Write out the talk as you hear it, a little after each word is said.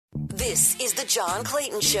This is the John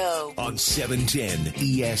Clayton Show on 710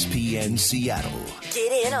 ESPN Seattle.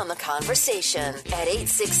 Get in on the conversation at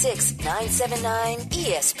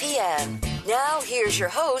 866-979-ESPN. Now here's your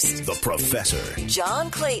host, the Professor, John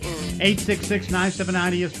Clayton.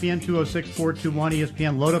 866-979-ESPN,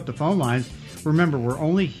 206-421-ESPN. Load up the phone lines. Remember, we're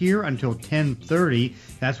only here until 10:30.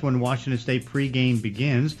 That's when Washington State pregame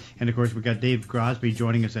begins. And, of course, we've got Dave Crosby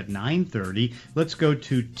joining us at 9:30. Let's go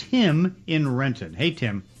to Tim in Renton. Hey,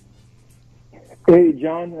 Tim. Hey,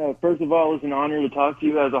 John. First of all, it's an honor to talk to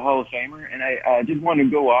you as a Hall of Famer. And I just want to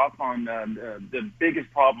go off on the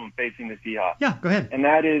biggest problem facing the Seahawks. Yeah, go ahead. And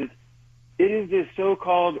that is, it is this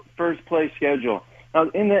so-called first-place schedule. Now,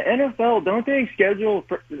 in the NFL, don't they schedule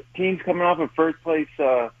teams coming off a first-place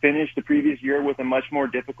finish the previous year with a much more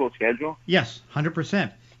difficult schedule? Yes,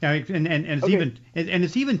 100%. Yeah, and it's Okay.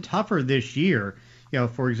 it's even tougher this year. You know,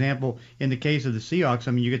 for example, in the case of the Seahawks,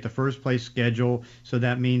 I mean, you get the first-place schedule, so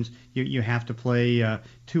that means you have to play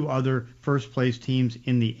two other first-place teams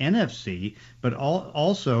in the NFC. But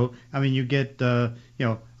also, I mean, you get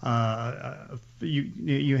you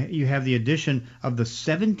have the addition of the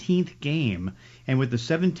 17th game, and with the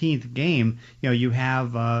 17th game, you know, you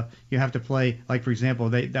have to play, like, for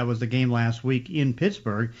example, that was the game last week in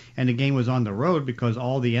Pittsburgh, and the game was on the road because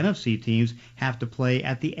all the NFC teams have to play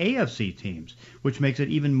at the AFC teams, which makes it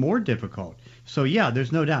even more difficult. So yeah,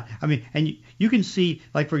 there's no doubt. I mean, and you can see,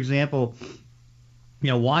 like, for example, you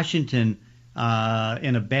know, Washington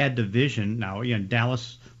in a bad division now. You know,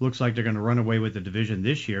 Dallas looks like they're going to run away with the division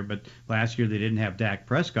this year, but last year they didn't have Dak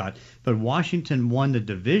Prescott. But Washington won the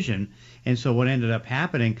division, and so what ended up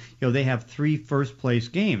happening, you know, they have 3 first-place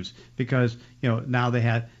games because, you know, now they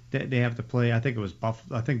have to play. I think it was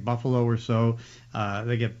Buffalo or so.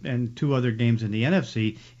 They get and 2 other games in the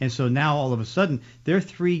NFC, and so now all of a sudden they're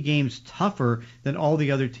 3 games tougher than all the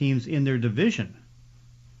other teams in their division.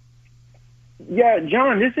 Yeah,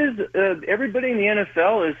 John, this is everybody in the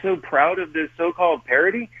NFL is so proud of this so-called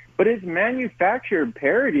parity, but it's manufactured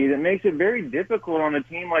parity that makes it very difficult on a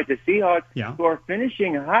team like the Seahawks, who are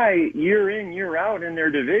finishing high year in, year out in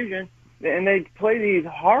their division, and they play these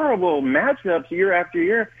horrible matchups year after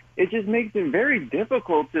year. It just makes it very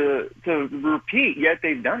difficult to repeat, yet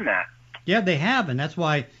they've done that. Yeah, they have, and that's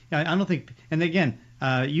why I don't think. And again,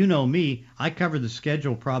 you know me, I cover the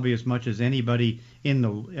schedule probably as much as anybody in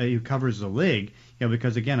the who covers the league. You know,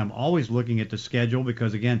 because again, I'm always looking at the schedule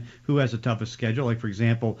because again, who has the toughest schedule? Like for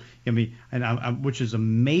example, I mean, and which is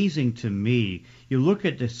amazing to me. You look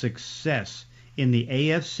at the success in the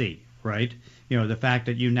AFC, right? You know, the fact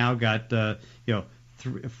that you now got you know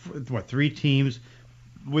 3 teams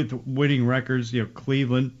with winning records. You know,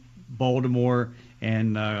 Cleveland, Baltimore,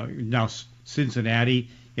 and now Cincinnati.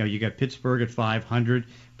 You know, you got Pittsburgh at 500,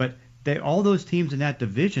 but all those teams in that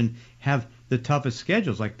division have the toughest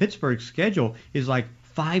schedules. Like Pittsburgh's schedule is like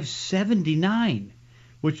 579,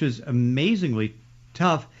 which is amazingly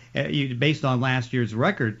tough based on last year's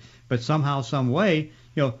record. But somehow, some way,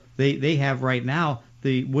 you know, they have right now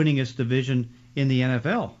the winningest division in the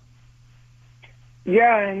NFL.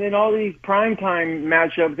 Yeah, and then all these primetime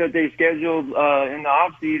matchups that they scheduled in the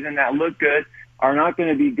offseason that look good are not going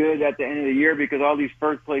to be good at the end of the year because all these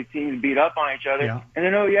first-place teams beat up on each other. Yeah. And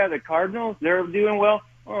then, the Cardinals, they're doing well.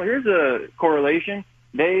 Well, here's a correlation.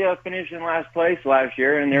 They finished in last place last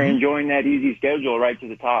year, and they're enjoying that easy schedule right to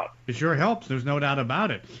the top. It sure helps. There's no doubt about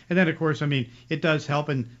it. And then, of course, I mean, it does help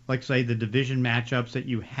in, like, say, the division matchups that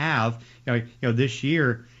you have. You know this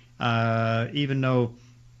year, even though,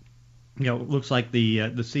 you know, it looks like the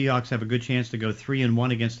Seahawks have a good chance to go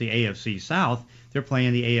 3-1 against the AFC South, they're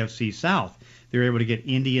playing the AFC South. They were able to get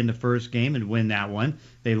Indy in the first game and win that one.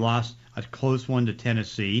 They lost a close one to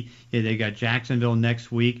Tennessee. They got Jacksonville next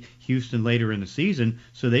week, Houston later in the season,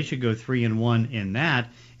 so they should go 3-1 in that.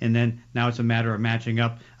 And then now it's a matter of matching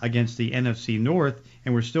up against the NFC North,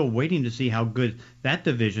 and we're still waiting to see how good that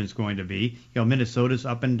division's going to be. You know, Minnesota's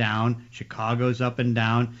up and down, Chicago's up and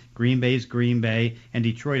down, Green Bay's Green Bay, and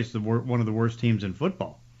Detroit is one of the worst teams in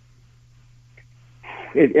football.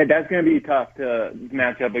 That's going to be tough to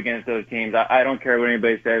match up against those teams. I don't care what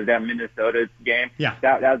anybody says. That Minnesota game,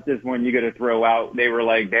 that's just one you got to throw out. They were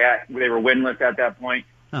like that. They were winless at that point.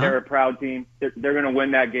 They're a proud team. They're going to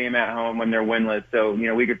win that game at home when they're winless. So, you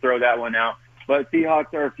know, we could throw that one out. But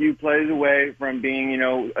Seahawks are a few plays away from being, you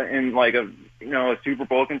know, in like a Super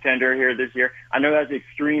Bowl contender here this year. I know that's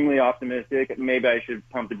extremely optimistic. Maybe I should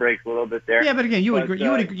pump the brakes a little bit there. Yeah, but again, you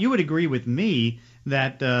would agree with me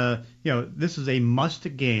that you know, this is a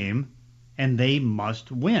must game and they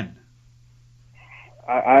must win.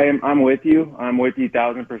 I'm with you. I'm with you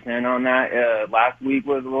 1,000% on that. Last week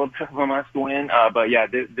was a little bit of a must win, but yeah,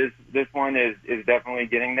 this one is definitely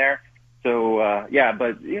getting there. So, yeah,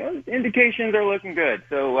 but, indications are looking good.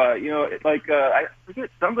 So, I forget,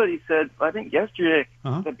 somebody said, I think yesterday,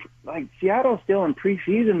 that, Seattle's still in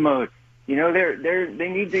preseason mode. They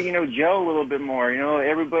need to, gel a little bit more.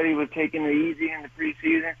 Everybody was taking it easy in the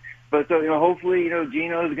preseason. But so, hopefully,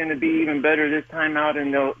 Gino's going to be even better this time out,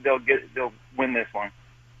 and they'll win this one.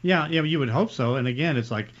 Yeah, you would hope so. And again,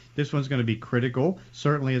 it's like this one's going to be critical.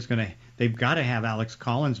 Certainly, they've got to have Alex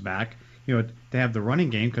Collins back, to have the running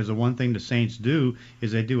game, because the one thing the Saints do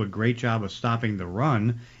is they do a great job of stopping the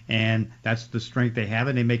run, and that's the strength they have,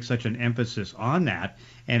 and they make such an emphasis on that.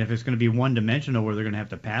 And if it's going to be one-dimensional where they're going to have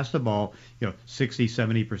to pass the ball, 60,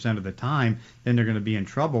 70% of the time, then they're going to be in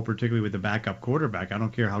trouble, particularly with the backup quarterback. I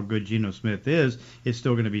don't care how good Geno Smith is, it's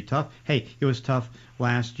still going to be tough. Hey, it was tough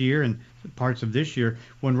last year and parts of this year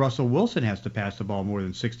when Russell Wilson has to pass the ball more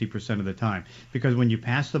than 60% of the time. Because when you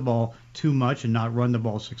pass the ball too much and not run the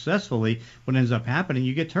ball successfully, what ends up happening,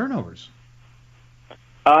 you get turnovers.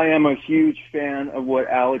 I am a huge fan of what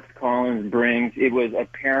Alex Collins brings. It was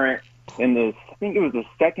apparent in I think it was the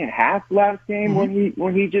second half last game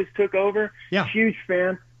when he just took over. Yeah. Huge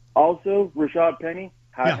fan. Also, Rashad Penny,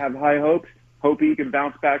 have high hopes. Hope he can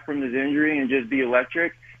bounce back from his injury and just be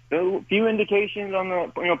electric. So a few indications on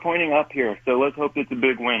the pointing up here. So let's hope it's a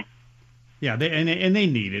big win. Yeah, they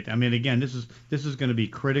need it. I mean, again, this is going to be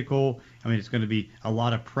critical. I mean, it's going to be a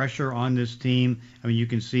lot of pressure on this team. I mean, you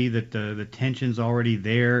can see that the tension's already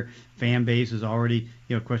there. Fan base is already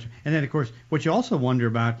question. And then, of course, what you also wonder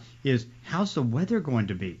about is how's the weather going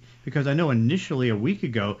to be? Because I know initially a week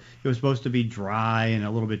ago it was supposed to be dry and a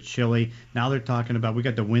little bit chilly. Now they're talking about we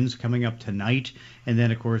got the winds coming up tonight, and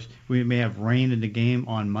then of course we may have rain in the game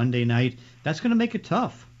on Monday night. That's going to make it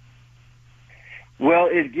tough. Well,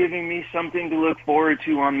 it's giving me something to look forward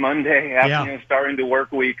to on Monday after starting the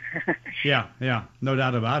work week. Yeah, no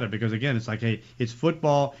doubt about it. Because again, it's like, hey, it's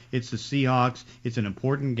football, it's the Seahawks, it's an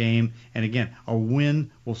important game, and again, a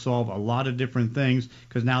win will solve a lot of different things.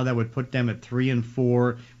 Because now that would put them at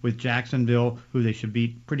 3-4 with Jacksonville, who they should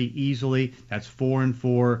beat pretty easily. That's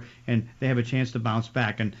 4-4, and they have a chance to bounce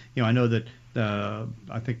back. And I know that.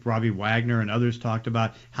 I think Robbie Wagner and others talked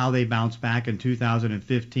about how they bounced back in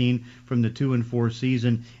 2015 from the 2-4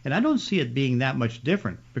 season, and I don't see it being that much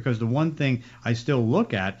different, because the one thing I still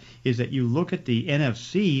look at is that you look at the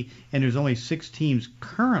NFC and there's only 6 teams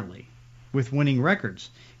currently with winning records,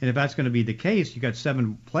 and if that's going to be the case, you got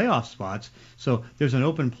 7 playoff spots, so there's an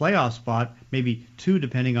open playoff spot, maybe 2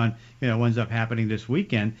 depending on what ends up happening this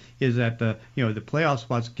weekend. Is that the playoff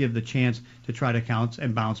spots give the chance to try to count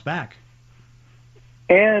and bounce back.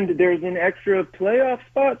 And there's an extra playoff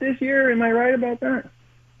spot this year. Am I right about that?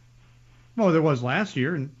 Well, there was last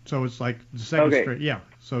year, and so it's like the second straight. Yeah.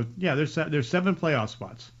 So yeah, there's 7 playoff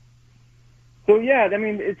spots. So yeah, I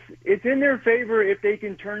mean it's in their favor if they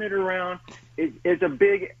can turn it around. It's a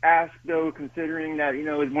big ask though, considering that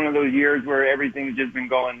it's one of those years where everything's just been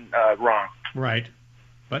going wrong. Right.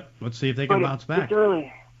 But let's see if they can bounce back. It's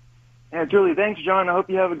early. Yeah, it's early. Thanks, John. I hope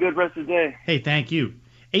you have a good rest of the day. Hey, thank you.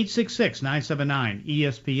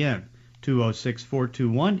 866-979-ESPN,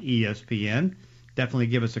 206-421-ESPN. Definitely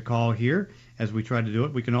give us a call here as we try to do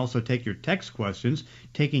it. We can also take your text questions.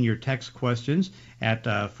 Taking your text questions at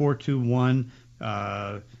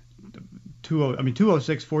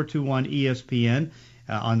 206-421-ESPN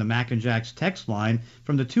on the Mac and Jacks text line.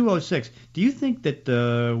 From the 206, do you think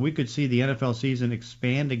that we could see the NFL season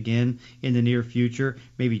expand again in the near future,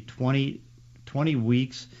 maybe 20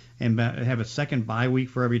 weeks, and have a second bye week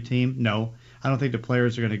for every team? No. I don't think the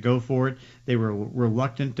players are going to go for it. They were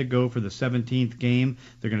reluctant to go for the 17th game.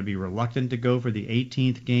 They're going to be reluctant to go for the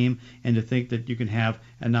 18th game, and to think that you can have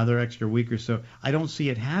another extra week or so. I don't see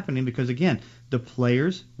it happening because, again, the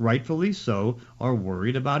players, rightfully so, are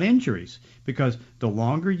worried about injuries, because the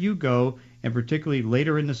longer you go, and particularly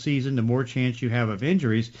later in the season, the more chance you have of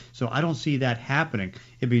injuries. So I don't see that happening.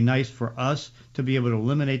 It'd be nice for us to be able to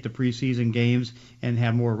eliminate the preseason games and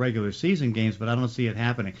have more regular season games, but I don't see it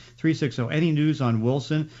happening. 360, any news on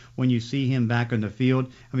Wilson when you see him back on the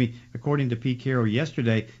field? I mean, according to Pete Carroll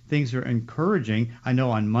yesterday, things are encouraging. I know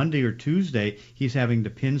on Monday or Tuesday he's having the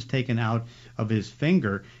pins taken out of his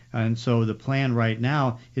finger. And so the plan right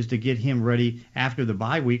now is to get him ready after the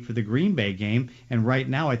bye week for the Green Bay game. And right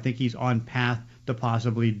now I think he's on path to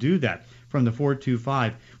possibly do that. From the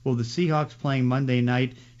 425, will the Seahawks playing Monday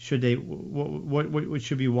night? Should they? What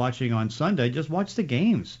should be watching on Sunday? Just watch the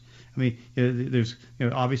games. I mean, there's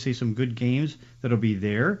obviously some good games that'll be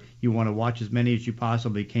there. You want to watch as many as you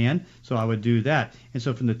possibly can, so I would do that. And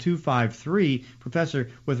so from the 253, Professor,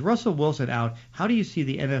 with Russell Wilson out, how do you see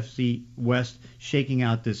the NFC West shaking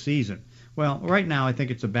out this season? Well, right now I think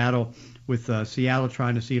it's a battle with Seattle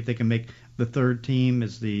trying to see if they can make the third team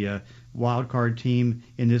as the wild card team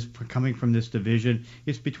in this coming from this division.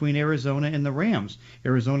 It's between Arizona and the Rams.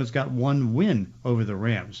 Arizona's got one win over the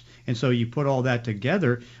Rams, and so you put all that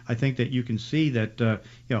together. I think that you can see that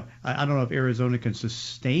I don't know if Arizona can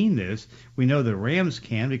sustain this. We know the Rams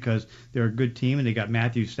can because they're a good team and they got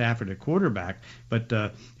Matthew Stafford at quarterback. But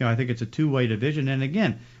I think it's a two-way division. And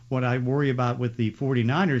again, what I worry about with the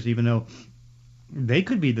 49ers, even though they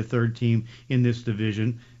could be the third team in this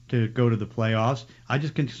division to go to the playoffs, I'm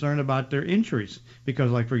just concerned about their injuries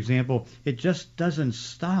because, like, for example, it just doesn't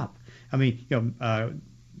stop. I mean, Jimmy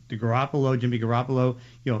Garoppolo,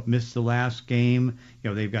 missed the last game.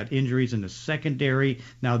 They've got injuries in the secondary.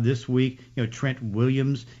 Now this week, Trent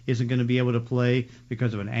Williams isn't going to be able to play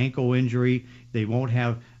because of an ankle injury. They won't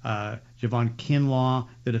have Javon Kinlaw,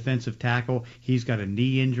 the defensive tackle. He's got a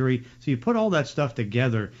knee injury. So you put all that stuff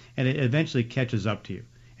together, and it eventually catches up to you.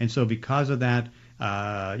 And so because of that,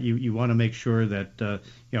 you want to make sure that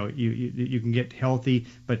you can get healthy,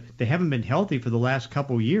 but they haven't been healthy for the last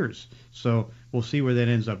couple years. So we'll see where that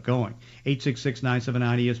ends up going.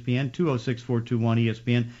 866-979-ESPN,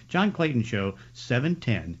 206-421-ESPN. John Clayton Show,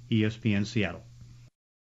 710 ESPN Seattle.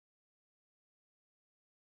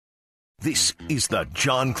 This is the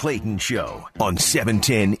John Clayton Show on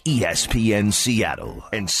 710 ESPN Seattle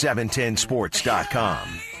and 710sports.com.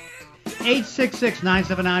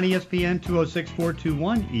 866-979-ESPN,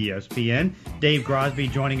 206-421-ESPN. Dave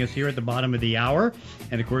Grosby joining us here at the bottom of the hour.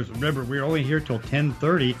 And, of course, remember, we're only here till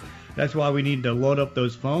 10:30. That's why we need to load up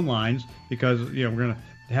those phone lines because, we're going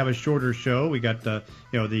to have a shorter show. We got, the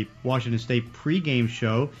Washington State pregame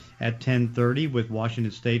show at 10:30 with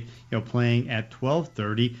Washington State, playing at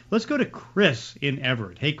 12:30. Let's go to Chris in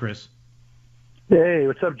Everett. Hey, Chris. Hey,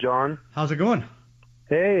 what's up, John? How's it going?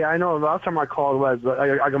 Hey, I know the last time I called was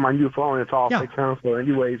I got my new phone. It's all fixed now. So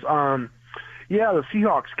anyways, the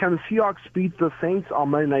Seahawks. Can the Seahawks beat the Saints on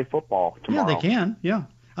Monday Night Football tomorrow? Yeah, they can. Yeah.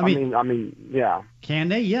 I mean, yeah. Can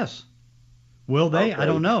they? Yes. Will they? Okay. I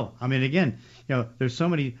don't know. I mean, again, there's so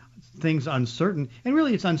many things uncertain, and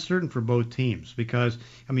really it's uncertain for both teams because,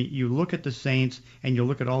 you look at the Saints and you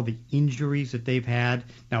look at all the injuries that they've had.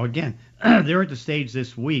 Now, again, they're at the stage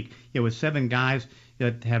this week, with 7 guys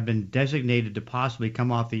that have been designated to possibly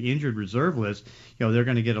come off the injured reserve list. They're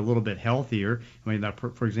going to get a little bit healthier.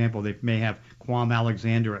 For example, they may have Quam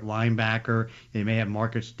Alexander at linebacker. They may have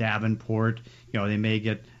Marcus Davenport. They may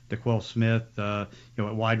get DeQuell Smith, at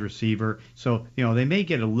wide receiver. So, they may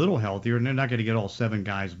get a little healthier, and they're not going to get all 7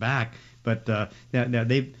 guys back. But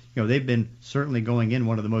they've been certainly going in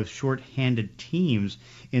one of the most short-handed teams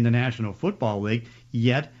in the National Football League.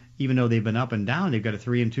 Yet, even though they've been up and down, they've got a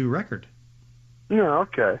 3-2 record. Yeah,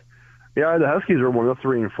 okay. Yeah, the Huskies are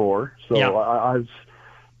 3-4. So yeah.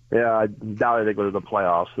 I doubt they go to the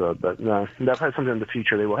playoffs. But no, that's something in the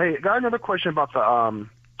future they will. Hey, got another question about the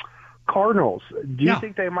Cardinals. Do you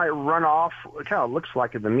think they might run off? It kind of looks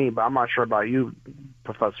like it to me, but I'm not sure about you,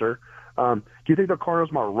 Professor. Do you think the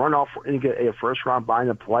Cardinals might run off and get a first-round bye in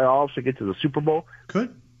the playoffs to get to the Super Bowl?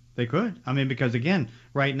 They could. Because, again,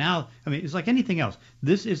 right now, it's like anything else.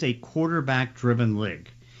 This is a quarterback-driven league.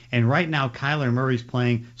 And right now, Kyler Murray's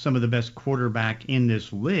playing some of the best quarterback in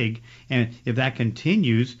this league. And if that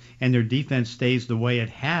continues and their defense stays the way it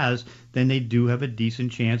has, then they do have a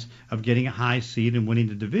decent chance of getting a high seed and winning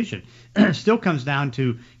the division. It still comes down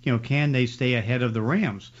to, can they stay ahead of the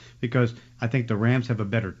Rams? Because I think the Rams have a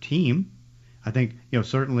better team. I think,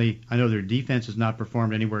 certainly, I know their defense has not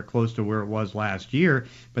performed anywhere close to where it was last year,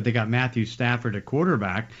 but they got Matthew Stafford at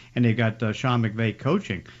quarterback, and they got Sean McVay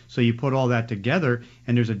coaching. So you put all that together,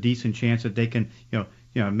 and there's a decent chance that they can,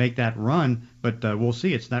 make that run. But we'll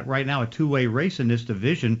see. It's not right now a two-way race in this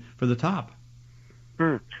division for the top.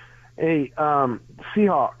 Hey,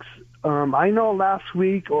 Seahawks. I know last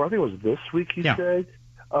week, or I think it was this week, you said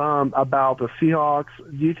about the Seahawks.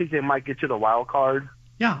 Do you think they might get to the wild card?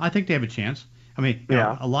 Yeah, I think they have a chance.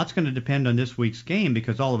 A lot's going to depend on this week's game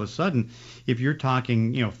because all of a sudden, if you're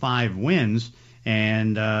talking, 5 wins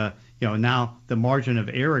and, now the margin of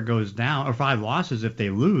error goes down, or 5 losses if they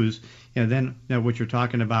lose, then what you're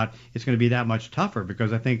talking about, it's going to be that much tougher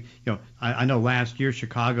because I think, I know last year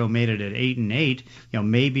Chicago made it at 8-8.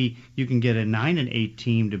 Maybe you can get a 9-8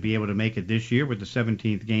 team to be able to make it this year with the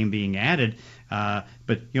 17th game being added.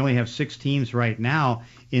 But you only have 6 teams right now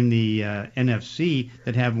in the NFC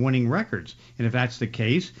that have winning records. And if that's the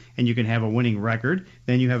case, and you can have a winning record,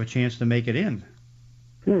 then you have a chance to make it in.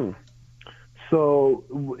 So,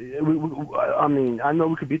 I know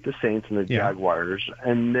we could beat the Saints and the Jaguars.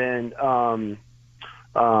 And then,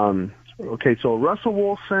 so Russell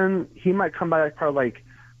Wilson, he might come back probably like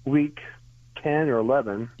week 10 or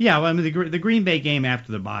 11. Yeah, well, I mean, the Green Bay game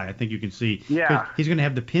after the bye, I think you can see. Yeah. He's going to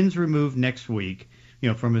have the pins removed next week,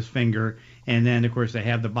 from his finger. And then, of course, they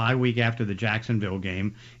have the bye week after the Jacksonville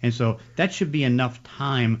game. And so that should be enough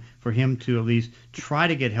time for him to at least try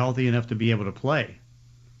to get healthy enough to be able to play.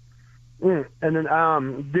 And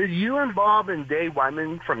then did you and Bob and Dave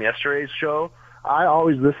Wyman from yesterday's show, I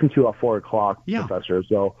always listen to at 4 o'clock, Professor.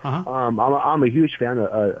 So I'm a huge fan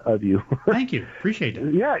of you. Thank you. Appreciate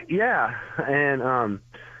it. Yeah. And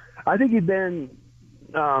I think you've been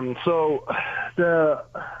so the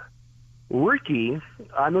Ricky,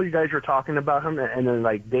 I know you guys were talking about him, and then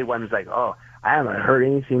like Dave Wyman's like, oh, I haven't heard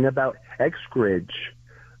anything about Eskridge.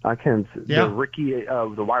 The Ricky,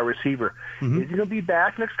 the wide receiver. Mm-hmm. Is he going to be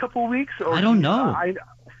back next couple of weeks? Or I don't know.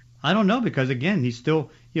 I don't know because, again, he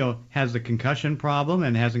still, has the concussion problem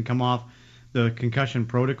and hasn't come off the concussion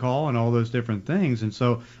protocol and all those different things. And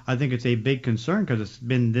so I think it's a big concern because it's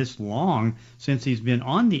been this long since he's been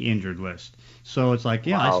on the injured list. So it's like,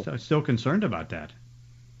 I'm still concerned about that.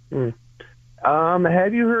 Mm.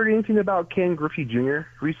 Have you heard anything about Ken Griffey Jr.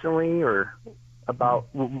 recently, or about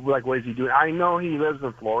like what is he doing? I know he lives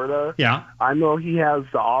in Florida. Yeah. I know he has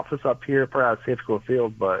the office up here, perhaps Safeco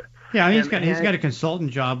Field, but yeah, I mean, he's got a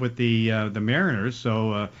consultant job with the Mariners,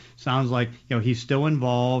 so sounds like he's still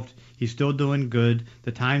involved. He's still doing good.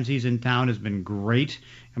 The times he's in town has been great.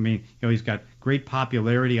 I mean, he's got great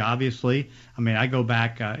popularity, obviously. I mean, I go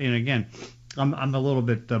back, and again, I'm a little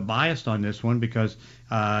bit biased on this one because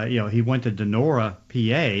he went to Donora,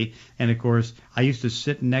 PA, and of course I used to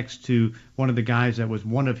sit next to one of the guys that was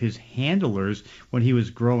one of his handlers when he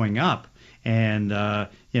was growing up, and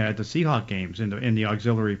at the Seahawk games in the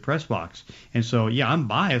auxiliary press box. And so I'm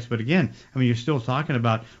biased, but again, I mean, you're still talking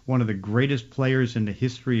about one of the greatest players in the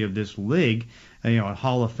history of this league, a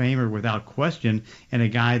Hall of Famer without question, and a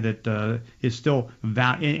guy that is still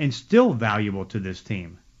still valuable to this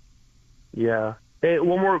team. Yeah. Hey,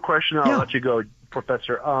 one more question. I'll let you go,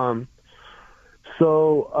 Professor.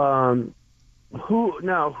 Who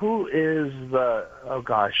is the? Oh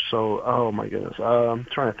gosh. Oh my goodness. I'm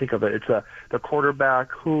trying to think of it. It's the quarterback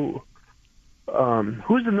who's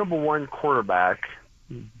the number one quarterback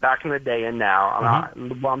back in the day and now.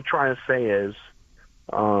 What I'm trying to say is,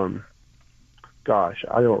 gosh,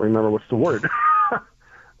 I don't remember what's the word.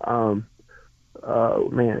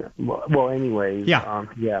 Man. Well, anyways. Yeah.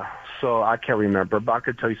 So I can't remember, but I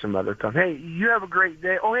could tell you some other time. Hey, you have a great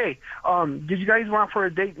day. Oh, hey, did you guys want for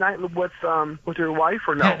a date night with your wife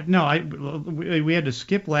or no? No, we had to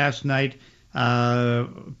skip last night.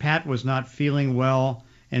 Pat was not feeling well,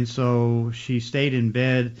 and so she stayed in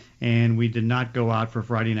bed, and we did not go out for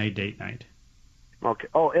Friday night date night. Okay.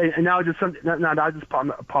 Oh, and now just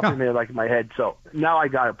popped in there like in my head. So now I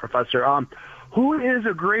got it, Professor. Who is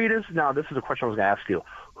the greatest? Now this is a question I was going to ask you.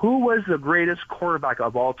 Who was the greatest quarterback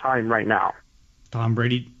of all time right now? Tom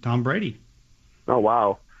Brady. Oh,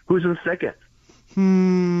 wow. Who's in second?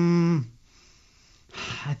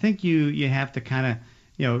 I think you have to kind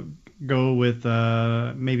of, go with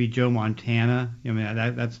maybe Joe Montana. I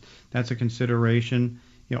mean, that's a consideration,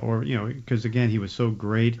 because, again, he was so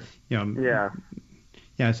great. Yeah.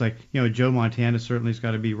 Yeah, it's like, Joe Montana certainly's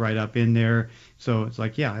got to be right up in there. So it's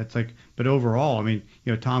like, but overall, I mean,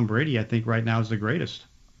 Tom Brady, I think right now is the greatest.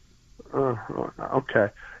 Okay.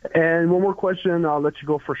 And one more question, I'll let you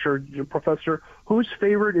go for sure, Professor. Who's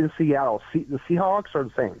favored in Seattle, the Seahawks or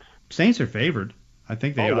the Saints? Saints are favored. I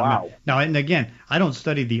think they are. Wow. Now, and again, I don't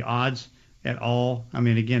study the odds at all. I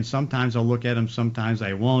mean, again, sometimes I'll look at them, sometimes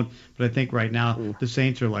I won't. But I think right now the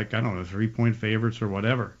Saints are like, I don't know, 3-point favorites or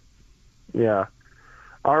whatever. Yeah.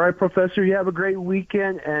 All right, Professor, you have a great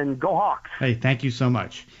weekend, and go Hawks. Hey, thank you so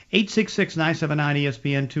much.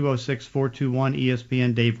 866-979-ESPN,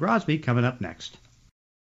 206-421-ESPN. Dave Grosby coming up next.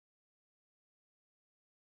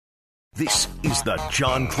 This is the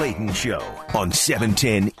John Clayton Show on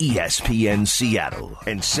 710 ESPN Seattle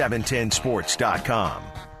and 710sports.com.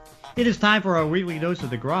 It is time for our weekly dose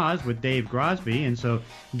of the Gros with Dave Grosby. And so,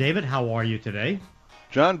 David, how are you today?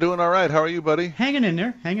 John, doing all right. How are you, buddy? Hanging in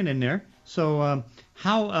there. So,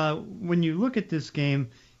 when you look at this game,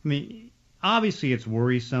 I mean, obviously it's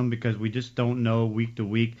worrisome because we just don't know week to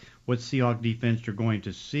week what Seahawks defense you're going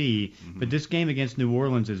to see. Mm-hmm. But this game against New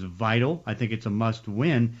Orleans is vital. I think it's a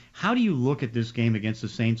must-win. How do you look at this game against the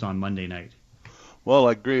Saints on Monday night? Well,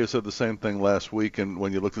 I agree. I said the same thing last week, and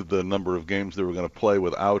when you looked at the number of games they were going to play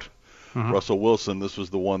without Russell Wilson, this was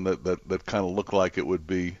the one that kind of looked like it would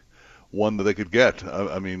be one that they could get.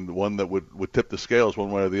 I mean, one that would tip the scales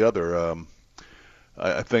one way or the other.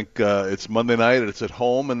 I think it's Monday night, and it's at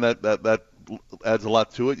home, and that adds a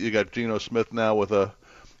lot to it. You got Geno Smith now with a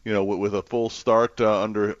with a full start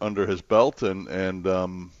under his belt,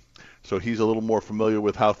 and so he's a little more familiar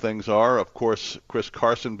with how things are. Of course, Chris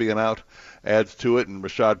Carson being out adds to it, and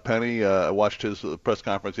Rashad Penny, I watched his press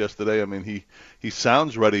conference yesterday. I mean, he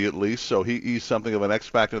sounds ready at least, so he's something of an X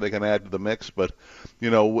factor they can add to the mix. But,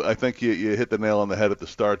 I think you hit the nail on the head at the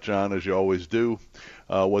start, John, as you always do.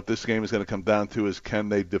 What this game is going to come down to is, can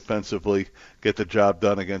they defensively get the job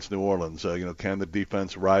done against New Orleans? Can the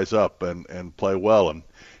defense rise up and play well? And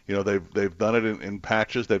they've done it in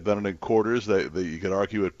patches. They've done it in quarters. You could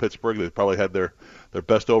argue at Pittsburgh they probably had their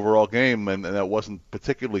best overall game, and that wasn't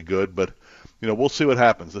particularly good. But we'll see what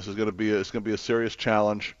happens. This is going to be a serious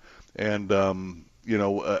challenge, and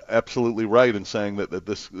absolutely right in saying that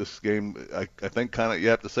this game I think kind of you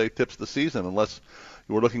have to say tips the season, unless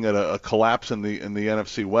we're looking at a collapse in the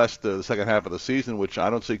NFC West the second half of the season, which I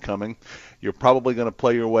don't see coming. You're probably going to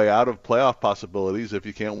play your way out of playoff possibilities if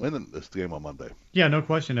you can't win this game on Monday. Yeah, no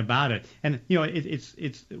question about it. And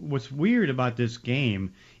it's what's weird about this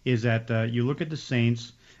game is that you look at the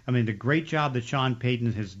Saints. I mean, the great job that Sean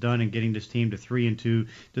Payton has done in getting this team to 3-2,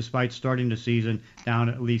 despite starting the season down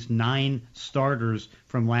at least 9 starters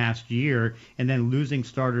from last year, and then losing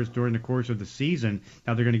starters during the course of the season.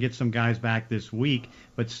 Now they're going to get some guys back this week,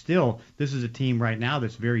 but still, this is a team right now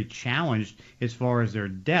that's very challenged as far as their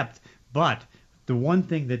depth. But the one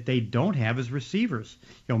thing that they don't have is receivers.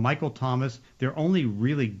 Michael Thomas, their only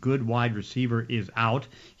really good wide receiver, is out.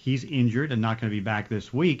 He's injured and not going to be back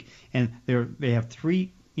this week. And they have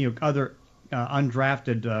 3 other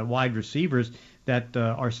undrafted wide receivers that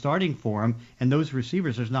are starting for him, and those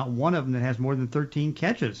receivers, there's not one of them that has more than 13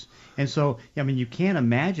 catches. And so, you can't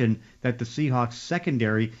imagine that the Seahawks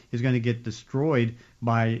secondary is going to get destroyed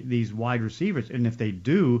by these wide receivers, and if they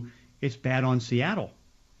do, it's bad on Seattle.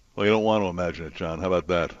 Well, you don't want to imagine it, John. How about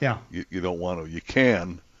that? Yeah. You don't want to. You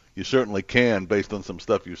can. You certainly can, based on some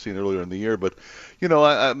stuff you've seen earlier in the year. But,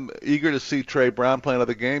 I'm eager to see Trey Brown play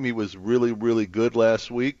another game. He was really, really good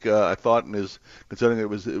last week. I thought, considering it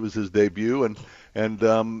was his debut, and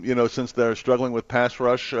since they're struggling with pass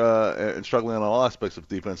rush and struggling on all aspects of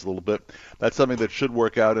defense a little bit, that's something that should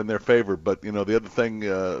work out in their favor. But the other thing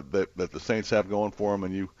that the Saints have going for them,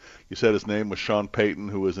 and you said his name was Sean Payton,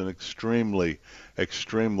 who is an extremely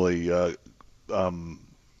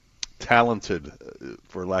talented,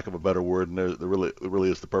 for lack of a better word, and there really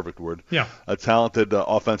is the perfect word. Yeah. A talented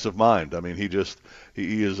offensive mind. I mean, he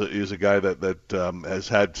is a guy that has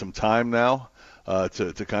had some time now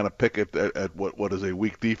to kind of pick at what is a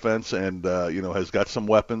weak defense, and has got some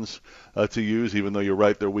weapons to use. Even though you're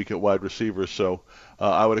right, they're weak at wide receivers. So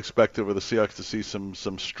I would expect over the Seahawks to see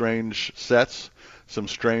some strange sets, some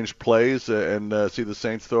strange plays, and see the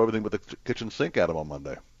Saints throw everything but the kitchen sink at them on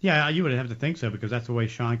Monday. Yeah, you would have to think so, because that's the way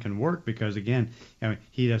Sean can work, because, again,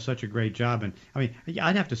 he does such a great job. And,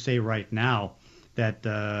 I'd have to say right now that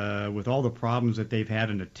with all the problems that they've had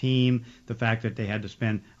in the team, the fact that they had to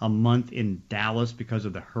spend a month in Dallas because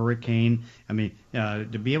of the hurricane, to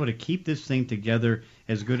be able to keep this thing together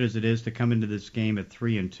as good as it is, to come into this game at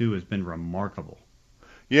 3-2 has been remarkable.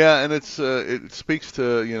 Yeah, and it speaks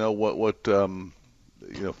to, what from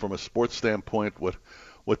a sports standpoint,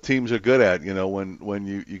 what teams are good at, when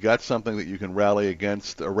you got something that you can rally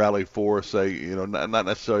against or rally for, say, not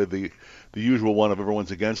necessarily the usual one of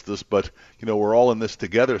everyone's against us, but, we're all in this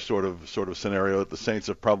together sort of scenario that the Saints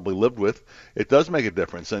have probably lived with. It does make a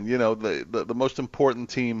difference. And, the most important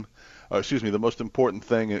the most important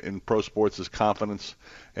thing in pro sports is confidence.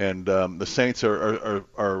 And the Saints are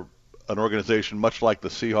an organization much like the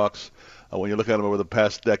Seahawks, when you look at them over the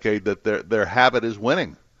past decade, that their habit is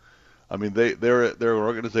winning. They're an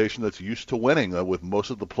organization that's used to winning, with most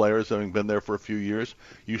of the players having been there for a few years,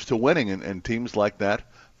 used to winning, and teams like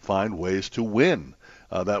that find ways to win.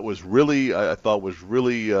 That was really, I thought, was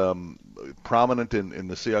really prominent in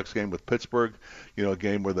the Seahawks game with Pittsburgh. A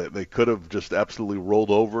game where they could have just absolutely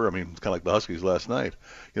rolled over. It's kind of like the Huskies last night.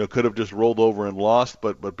 Could have just rolled over and lost,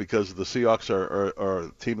 but because the Seahawks are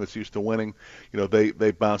a team that's used to winning,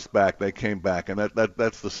 they bounced back, they came back, and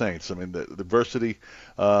that's the Saints. The adversity,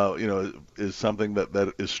 is something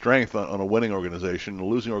that is strength on a winning organization. A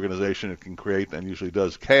losing organization, it can create, and usually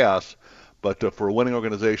does, chaos. But for a winning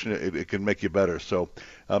organization, it can make you better. So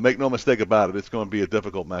make no mistake about it, it's going to be a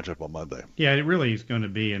difficult matchup on Monday. Yeah, it really is going to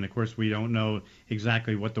be. And, of course, we don't know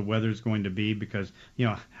exactly what the weather is going to be, because,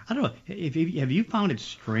 I don't know, have you found it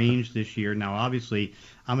strange this year? Now, obviously,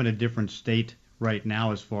 I'm in a different state right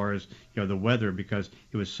now as far as, the weather, because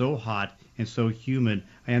it was so hot and so humid.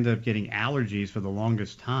 I ended up getting allergies for the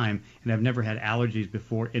longest time, and I've never had allergies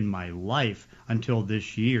before in my life until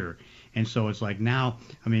this year. And so it's like now,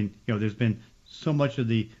 there's been so much of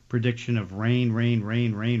the prediction of rain,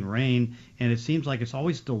 and it seems like it's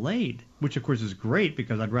always delayed, which of course is great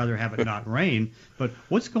because I'd rather have it not rain. But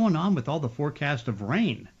what's going on with all the forecast of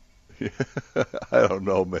rain? I don't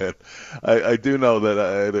know, man. I do know that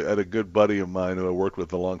I had a good buddy of mine who I worked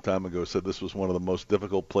with a long time ago said this was one of the most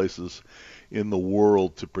difficult places in the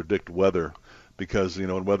world to predict weather. Because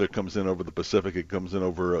when weather comes in over the Pacific, it comes in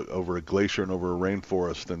over a glacier and over a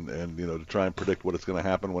rainforest, and to try and predict what it's going to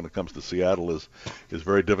happen when it comes to Seattle is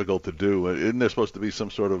very difficult to do. Isn't there supposed to be some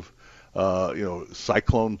sort of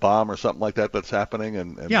cyclone bomb or something like that that's happening?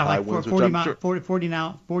 And high like winds,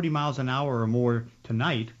 40 miles an hour or more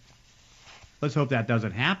tonight. Let's hope that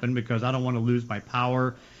doesn't happen because I don't want to lose my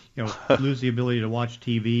power, lose the ability to watch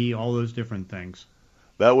TV, all those different things.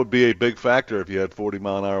 That would be a big factor if you had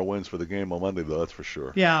 40-mile-an-hour winds for the game on Monday, though. That's for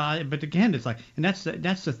sure. Yeah, but again, it's like, and that's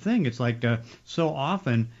the thing. It's like so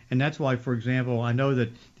often, and that's why, for example, I know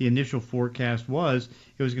that the initial forecast was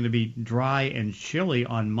it was going to be dry and chilly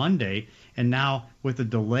on Monday, and now with the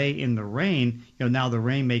delay in the rain, now the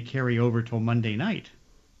rain may carry over till Monday night.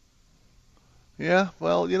 Yeah,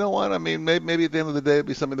 well, you know what? I mean, maybe at the end of the day, it'd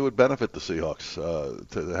be something that would benefit the Seahawks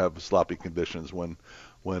to have sloppy conditions when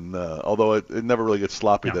although it never really gets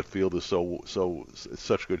sloppy. Yeah. That field is it's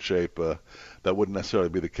such good shape. That wouldn't necessarily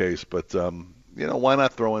be the case, but why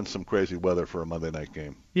not throw in some crazy weather for a Monday night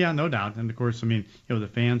game? Yeah, no doubt. And of course, I mean, the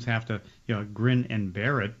fans have to grin and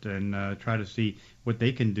bear it and try to see what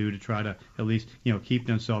they can do to try to at least keep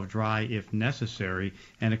themselves dry if necessary.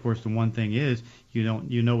 And of course, the one thing is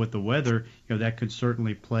with the weather, that could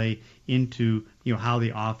certainly play into how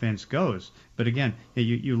the offense goes. But again,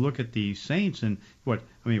 you look at the Saints and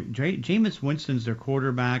Jameis Winston's their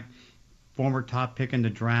quarterback, former top pick in the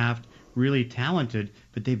draft, really talented,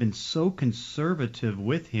 but they've been so conservative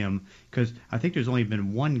with him because I think there's only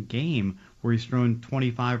been one game where he's thrown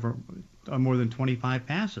 25 or more than 25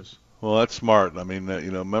 passes. Well, that's smart. I mean,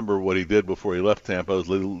 remember what he did before he left Tampa was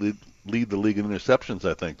lead the league in interceptions,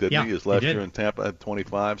 I think, didn't he? His last year in Tampa had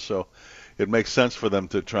 25, so it makes sense for them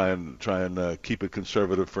to try and keep it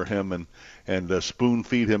conservative for him and spoon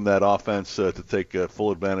feed him that offense to take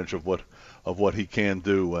full advantage of what he can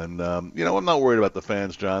do. And I'm not worried about the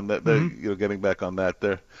fans, John. They're getting back on that.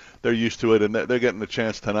 They're used to it, and they're getting a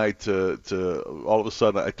chance tonight to all of a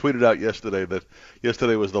sudden. I tweeted out yesterday that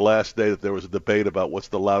yesterday was the last day that there was a debate about what's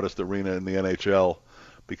the loudest arena in the NHL,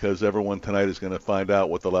 because everyone tonight is going to find out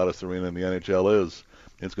what the loudest arena in the NHL is.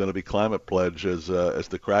 It's going to be Climate Pledge as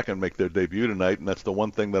the Kraken make their debut tonight, and that's the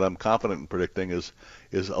one thing that I'm confident in predicting is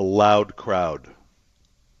a loud crowd.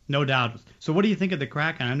 No doubt. So what do you think of the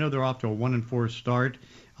Kraken? I know they're off to a 1-4 start.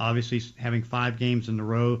 Obviously, having 5 games in a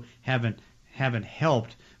row haven't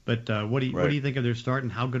helped. But what do you think of their start,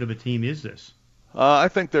 and how good of a team is this? I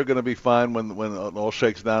think they're going to be fine when it all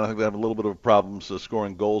shakes down. I think they have a little bit of problems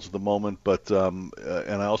scoring goals at the moment, but and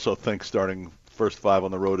I also think starting first 5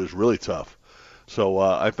 on the road is really tough. So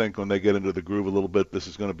I think when they get into the groove a little bit, this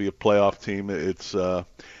is going to be a playoff team.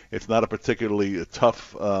 It's not a particularly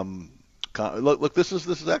tough. Look, this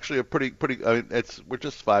is actually a pretty. I mean, we're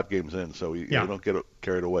just 5 games in, so you don't get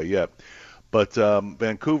carried away yet. But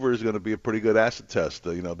Vancouver is going to be a pretty good acid test.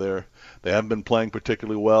 They haven't been playing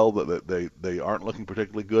particularly well. They aren't looking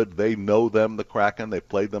particularly good. They know them, the Kraken. They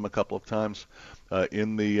played them a couple of times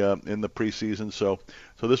in the preseason. So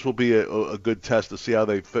this will be a good test to see how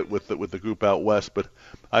they fit with the group out west. But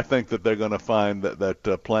I think that they're going to find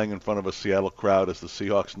that playing in front of a Seattle crowd, as the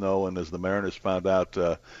Seahawks know and as the Mariners found out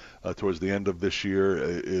towards the end of this year,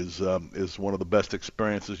 is one of the best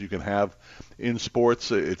experiences you can have in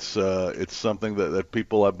sports. It's something that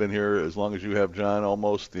people, I've been here as long as you have, John,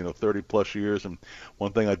 almost 30 plus years, and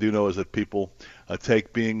one thing I do know is that people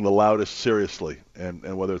take being the loudest seriously,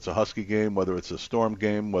 and whether it's a Husky game, whether it's a Storm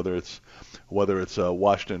game, whether it's a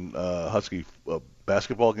Washington Husky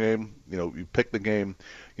basketball game, you pick the game.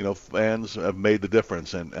 Fans have made the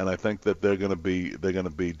difference, and I think that they're going to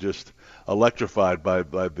be just electrified by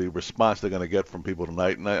the response they're going to get from people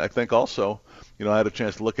tonight. And I think also, I had a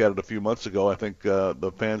chance to look at it a few months ago. I think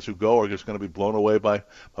the fans who go are just going to be blown away by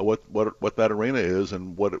what that arena is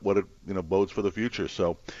and what it bodes for the future.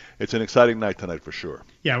 So it's an exciting night tonight for sure.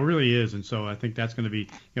 Yeah, it really is, and so I think that's going to be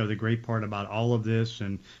the great part about all of this,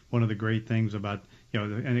 and one of the great things about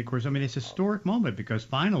and of course, I mean, it's a historic moment because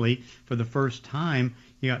finally, for the first time,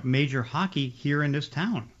 you got major hockey here in this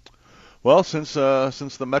town. Well, since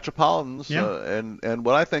the Metropolitans, and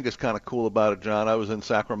what I think is kind of cool about it, John, I was in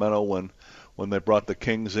Sacramento when when they brought the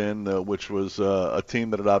Kings in, which was a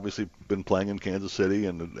team that had obviously been playing in Kansas City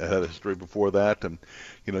and had a history before that. And,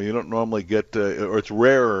 you don't normally get, or it's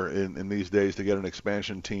rarer in these days to get an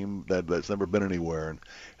expansion team that's never been anywhere.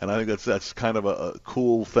 And I think that's kind of a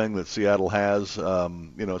cool thing that Seattle has.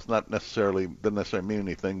 It's not necessarily, doesn't necessarily mean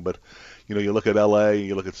anything, but, you look at L.A.,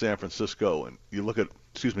 you look at San Francisco, and you look at,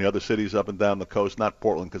 other cities up and down the coast, not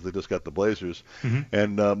Portland because they just got the Blazers,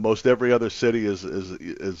 and most every other city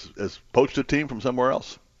is poached a team from somewhere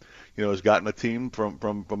else. Has gotten a team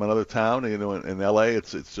from another town. In L.A.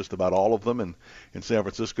 it's just about all of them, and in San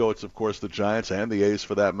Francisco it's of course the Giants and the A's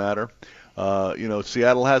for that matter.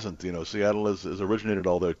 Seattle hasn't. Seattle has originated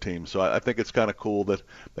all their teams, so I think it's kind of cool that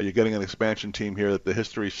you're getting an expansion team here. That the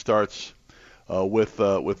history starts with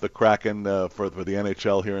the Kraken for the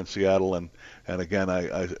NHL here in Seattle, and again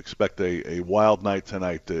I expect a wild night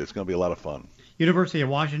tonight. It's going to be a lot of fun. University of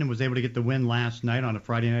Washington was able to get the win last night on a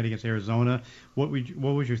Friday night against Arizona. What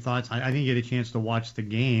was your thoughts? I didn't get a chance to watch the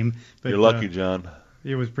game, but you're lucky, John.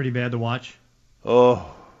 It was pretty bad to watch.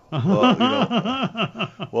 Oh.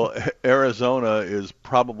 Well, Arizona is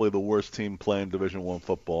probably the worst team playing Division I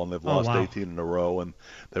football, and they've lost 18 in a row, and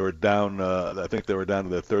they were down. I think they were down to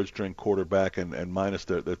their third-string quarterback and minus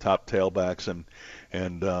their top tailbacks, and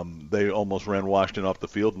they almost ran Washington off the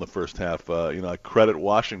field in the first half. I credit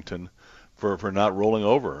Washington for not rolling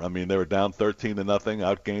over. I mean, they were down 13-0,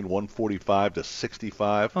 outgained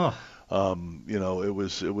 145-65. Oh.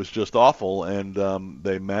 It was just awful, and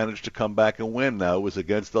they managed to come back and win. Now, it was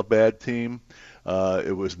against a bad team.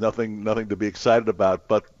 It was nothing to be excited about,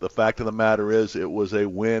 but the fact of the matter is it was a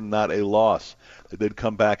win, not a loss. They did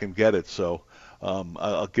come back and get it, so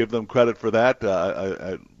I'll give them credit for that.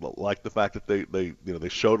 I like the fact that they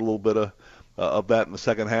showed a little bit of that in the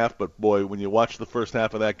second half, but boy, when you watch the first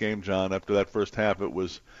half of that game, John, after that first half, it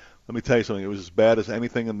was, let me tell you something, it was as bad as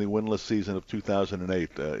anything in the winless season of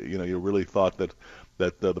 2008. You really thought that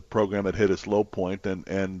the program had hit its low point, and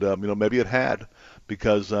maybe it had,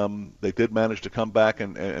 because they did manage to come back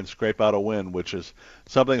and scrape out a win, which is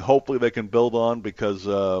something hopefully they can build on, because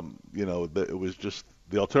it was just,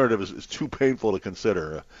 the alternative is too painful to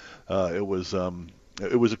consider. It was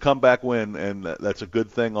a comeback win, and that's a good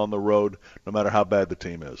thing on the road, no matter how bad the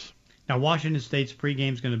team is. Now, Washington State's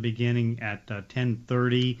pregame is going to be beginning at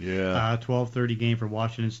 10:30. Yeah. 12:30 game for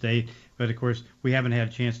Washington State. But of course, we haven't had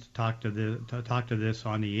a chance to talk to this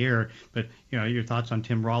on the air. But your thoughts on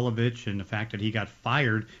Tim Rolovich and the fact that he got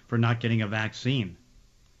fired for not getting a vaccine.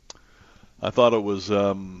 I thought it was.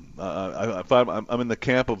 I'm in the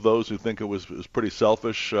camp of those who think it was pretty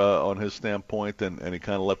selfish on his standpoint, and he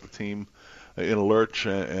kind of left the team in a lurch,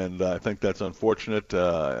 and I think that's unfortunate.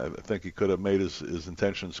 I think he could have made his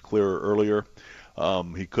intentions clearer earlier.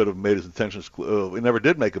 He could have made his intentions clear. He never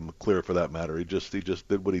did make them clear, for that matter. He just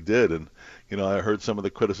did what he did, and I heard some of the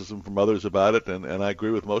criticism from others about it, and I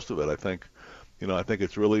agree with most of it. I think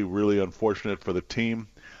it's really, really unfortunate for the team.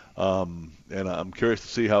 And I'm curious to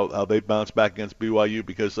see how they bounce back against BYU,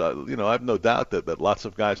 because I have no doubt that lots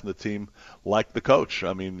of guys in the team like the coach.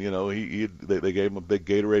 I mean, they gave him a big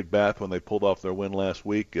Gatorade bath when they pulled off their win last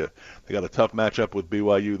week. They got a tough matchup with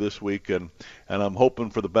BYU this week, and I'm hoping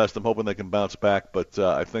for the best. I'm hoping they can bounce back, but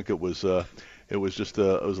I think it was just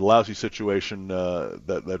a lousy situation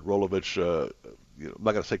that Rolovich. I'm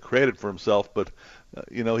not going to say created for himself, but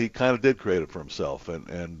he kind of did create it for himself,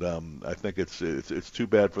 and I think it's too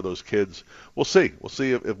bad for those kids. We'll see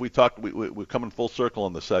if we talk. We're coming full circle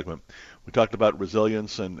on this segment. We talked about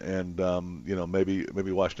resilience, and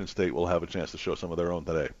maybe Washington State will have a chance to show some of their own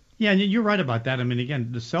today. Yeah, and you're right about that. I mean,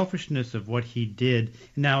 again, the selfishness of what he did.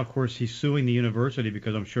 Now, of course, he's suing the university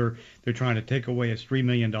because I'm sure they're trying to take away his $3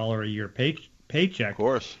 million a year paycheck. Of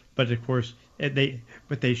course. But of course, they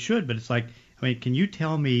should. But it's like, I mean, can you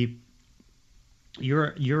tell me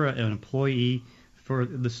you're an employee for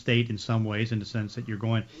the state in some ways, in the sense that you're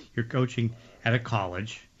coaching at a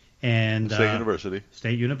college and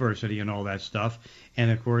state university and all that stuff,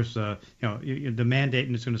 and of course the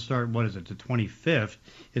mandate is going to start, what is it, the 25th,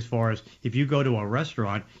 as far as if you go to a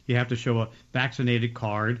restaurant, you have to show a vaccinated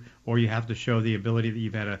card, or you have to show the ability that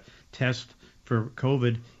you've had a test for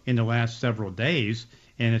COVID in the last several days.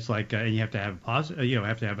 And it's like, and you have to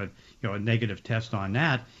have a negative test on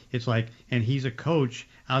that. It's like, and he's a coach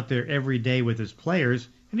out there every day with his players,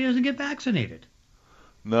 and he doesn't get vaccinated.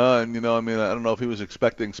 No, and I don't know if he was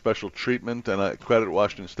expecting special treatment, and I credit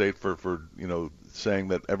Washington State for saying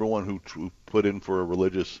that everyone who put in for a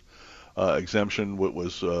religious exemption it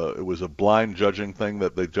was a blind judging thing,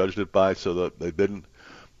 that they judged it by, so that he didn't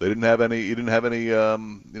have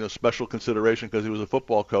any special consideration because he was a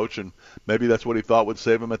football coach, and maybe that's what he thought would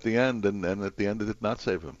save him at the end, and at the end it did not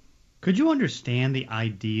save him. Could you understand the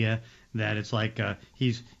idea that it's like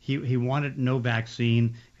he wanted no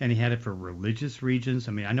vaccine and he had it for religious reasons?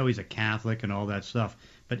 I mean, I know he's a Catholic and all that stuff,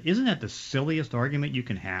 but isn't that the silliest argument you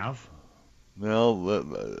can have? Well,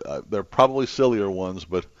 there are probably sillier ones,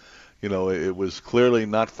 but it was clearly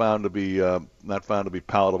not found to be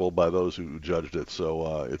palatable by those who judged it.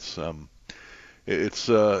 So it's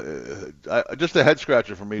just a head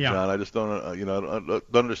scratcher for me, John. I just don't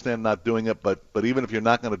understand not doing it. But even if you're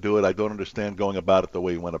not going to do it, I don't understand going about it the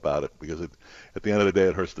way you went about it, because at the end of the day,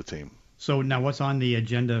 it hurts the team. So now, what's on the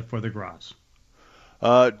agenda for the Gras?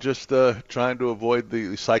 Just trying to avoid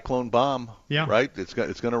the cyclone bomb. Yeah. Right. It's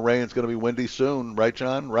going to rain. It's going to be windy soon. Right,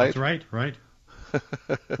 John? Right. That's right. Right.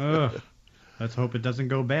 Let's hope it doesn't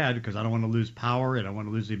go bad, because I don't want to lose power. I don't want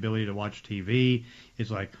to lose the ability to watch TV.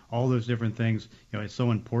 It's like all those different things. It's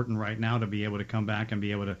so important right now to be able to come back and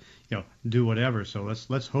be able to, do whatever. So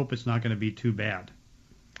let's hope it's not going to be too bad.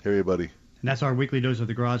 Hear you, buddy. And that's our weekly dose of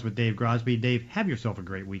the Gras with Dave Grosby. Dave, have yourself a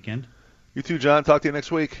great weekend. You too, John. Talk to you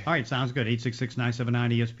next week. All right, sounds good.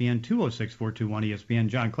 866-979-ESPN, 206-421-ESPN.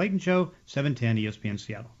 John Clayton Show, 710 ESPN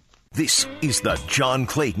Seattle. This is the John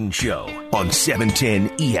Clayton Show on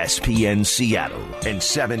 710 ESPN Seattle and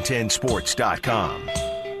 710sports.com.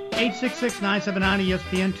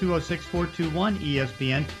 866-979-ESPN,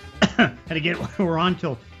 206-421-ESPN. And again, we're on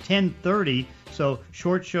till 10:30, so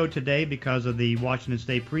short show today because of the Washington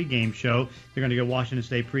State pregame show. They're going to go Washington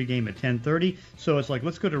State pregame at 10:30. So it's like,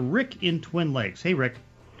 let's go to Rick in Twin Lakes. Hey, Rick.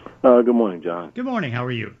 Good morning, John. Good morning. How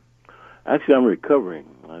are you? Actually, I'm recovering.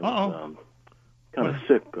 I was kind of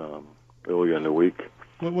sick earlier in the week.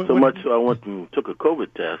 Much so I went and took a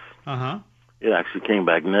COVID test. Uh-huh. It actually came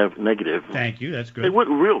back negative. Thank you. That's good. It went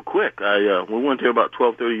real quick. We went there about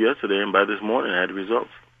 12:30 yesterday, and by this morning I had the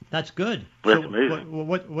results. That's good. That's so amazing.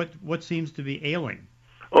 What seems to be ailing?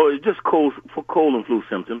 Oh, it's just cold and flu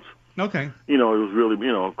symptoms. Okay. It was really,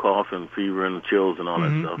 cough and fever and chills and all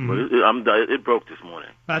that stuff. Mm-hmm. But it broke this morning.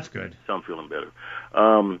 That's good. So I'm feeling better.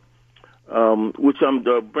 Which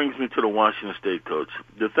brings me to the Washington State coach.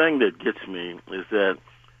 The thing that gets me is that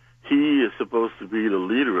he is supposed to be the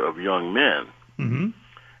leader of young men. Mm-hmm.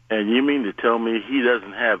 And you mean to tell me he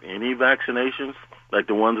doesn't have any vaccinations, like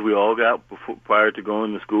the ones we all got prior to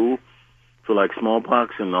going to school, for like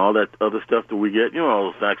smallpox and all that other stuff that we get?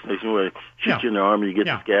 All those vaccinations where they shoot you in the arm and you get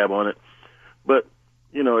the scab on it. But,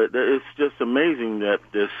 it's just amazing that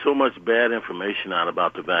there's so much bad information out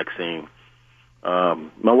about the vaccine.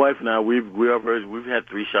 My wife and I, we've had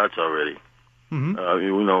 3 shots already.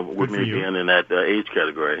 Mm-hmm. With me being in that age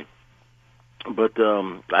category. But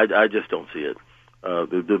I just don't see it.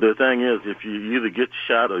 The thing is, if you either get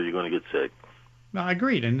shot or you're going to get sick. No, I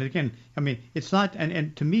agreed. And again, I mean, it's not,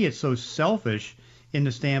 and to me, it's so selfish in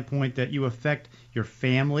the standpoint that you affect your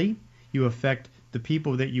family, you affect the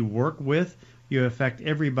people that you work with, you affect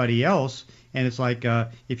everybody else. And it's like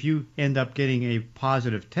if you end up getting a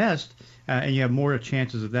positive test, and you have more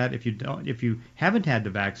chances of that if you haven't had the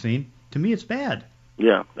vaccine. To me, it's bad.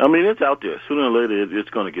 Yeah, I mean, it's out there. Sooner or later, it's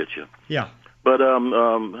going to get you. Yeah. But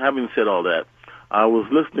having said all that, I was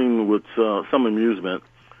listening with some amusement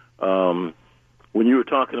when you were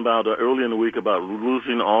talking about earlier in the week about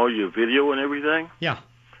losing all your video and everything. Yeah.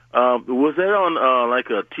 Was that on like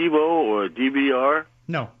a TiVo or a DVR?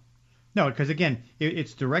 No, because again,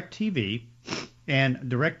 it's DirecTV, and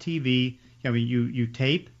DirecTV. I mean, you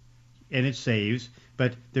tape, and it saves.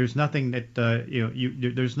 But there's nothing that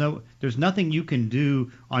there's nothing you can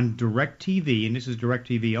do on DirecTV, and this is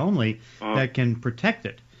DirecTV only, that can protect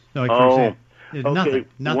it. So like, for example, okay.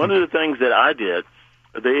 Nothing. One of the things that I did,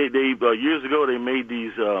 they years ago they made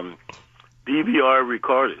these DVR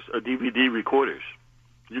recorders, DVD recorders.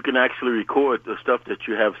 You can actually record the stuff that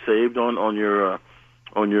you have saved on your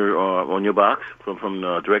box from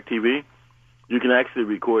DirecTV. You can actually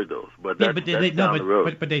record those, but that's down the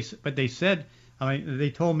road. But they said. I mean, they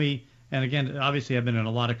told me, and again, obviously I've been in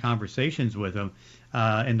a lot of conversations with them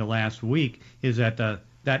in the last week, is that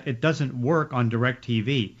it doesn't work on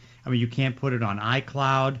DirecTV. I mean, you can't put it on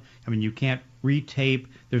iCloud. I mean, you can't retape.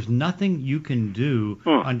 There's nothing you can do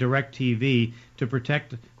on DirecTV to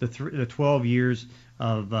protect the 12 years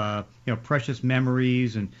of precious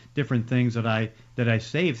memories and different things that I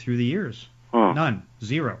saved through the years. None.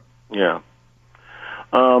 Zero. Yeah.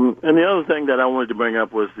 And the other thing that I wanted to bring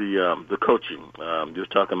up was the coaching.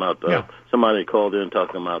 Just talking about somebody called in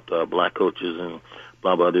talking about black coaches and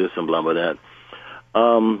blah blah this and blah blah that.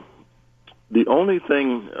 The only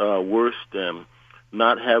thing worse than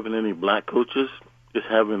not having any black coaches is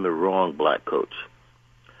having the wrong black coach,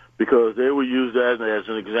 because they will use that as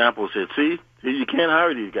an example. Said, see, you can't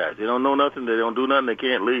hire these guys. They don't know nothing. They don't do nothing. They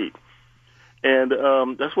can't lead. And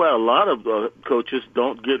that's why a lot of coaches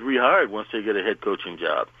don't get rehired once they get a head coaching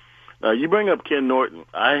job. Now, you bring up Ken Norton.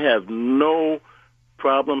 I have no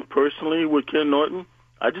problem personally with Ken Norton.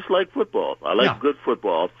 I just like football. I like good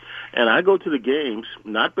football. And I go to the games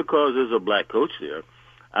not because there's a black coach there.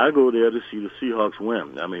 I go there to see the Seahawks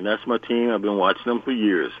win. I mean, that's my team. I've been watching them for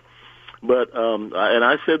years. But and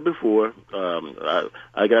I said before,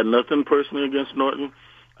 I got nothing personally against Norton.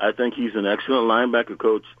 I think he's an excellent linebacker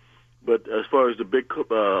coach. But as far as the big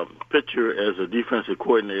picture as a defensive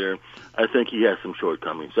coordinator, I think he has some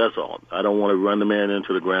shortcomings. That's all. I don't want to run the man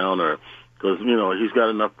into the ground because, he's got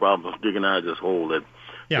enough problems digging out of this hole that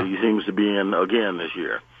he seems to be in again this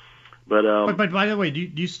year. But by the way, do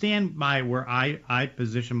you stand by where I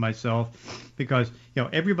position myself? Because,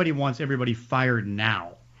 everybody wants everybody fired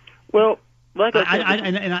now. Well, like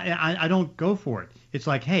I don't go for it. It's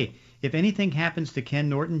like, hey, if anything happens to Ken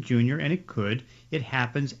Norton Jr., and it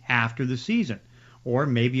happens after the season. Or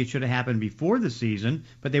maybe it should have happened before the season,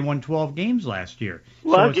 but they won 12 games last year.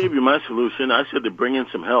 Well, I gave you my solution. I said to bring in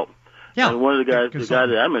some help. Yeah. And one of the guy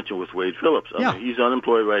that I mentioned was Wade Phillips. I mean, he's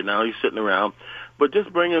unemployed right now. He's sitting around. But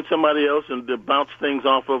just bring in somebody else and to bounce things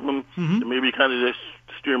off of him to maybe kind of just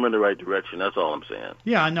steer him in the right direction. That's all I'm saying.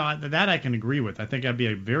 Yeah, no, that I can agree with. I think that'd be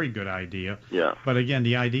a very good idea. Yeah. But again,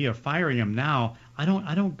 the idea of firing him now, I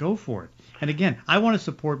don't go for it. And again, I want to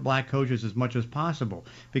support black coaches as much as possible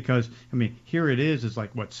because, here it is. It's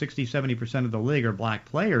like, 60-70% of the league are black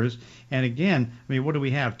players. And again, what do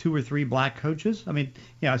we have? 2 or 3 black coaches?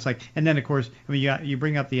 It's like, and then, of course, you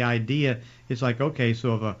bring up the idea. It's like, okay,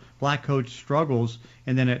 so if a black coach struggles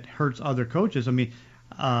and then it hurts other coaches,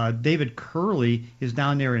 David Curley is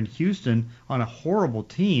down there in Houston on a horrible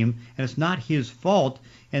team, and it's not his fault.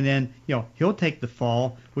 And then, he'll take the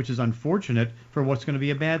fall, which is unfortunate for what's going to be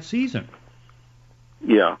a bad season.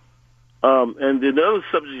 Yeah. And the other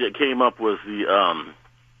subject that came up was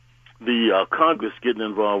the Congress getting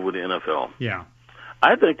involved with the NFL. Yeah.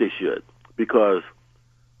 I think they should because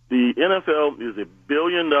the NFL is a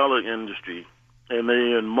billion-dollar industry, and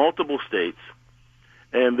they're in multiple states,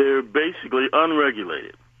 and they're basically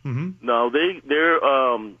unregulated. Mm-hmm. Now,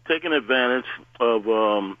 they're taking advantage of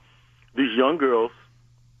these young girls.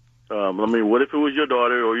 What if it was your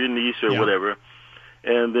daughter or your niece or whatever?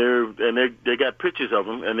 And they got pictures of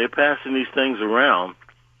them, and they're passing these things around,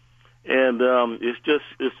 and it's just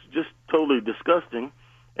totally disgusting.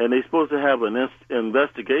 And they're supposed to have an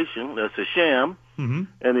investigation. That's a sham, and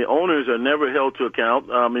the owners are never held to account.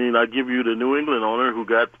 I give you the New England owner who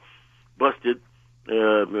got busted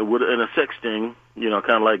in a sex sting. Kind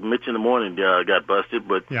of like Mitch in the Morning got busted,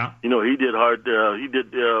 but he did hard.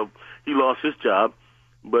 He lost his job,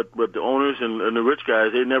 but the owners and the rich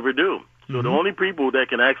guys, they never do. So the only people that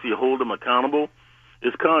can actually hold them accountable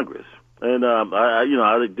is Congress. And I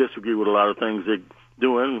disagree with a lot of things they're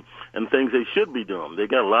doing and things they should be doing. They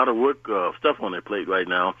got a lot of work stuff on their plate right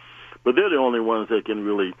now, but they're the only ones that can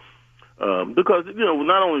really because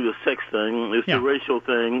not only the sex thing, it's the racial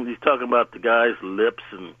thing. He's talking about the guy's lips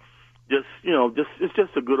and it's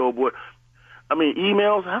just a good old boy.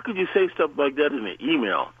 Emails. How could you say stuff like that in an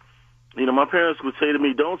email? My parents would say to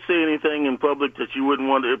me, "Don't say anything in public that you wouldn't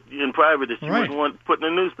want in private that you wouldn't want put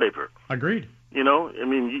in the newspaper." Agreed. You got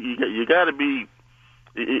to be.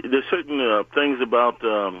 There's certain things about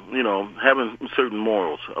having certain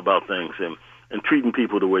morals about things and treating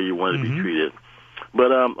people the way you want to be treated.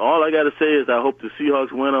 But all I got to say is I hope the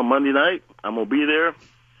Seahawks win on Monday night. I'm gonna be there.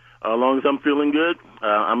 As long as I'm feeling good,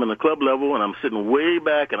 I'm in the club level and I'm sitting way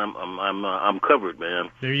back and I'm covered,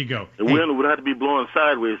 man. There you go. The wind would have to be blowing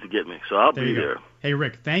sideways to get me, so I'll be there. Hey,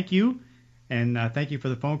 Rick, thank you, and thank you for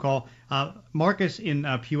the phone call. Marcus in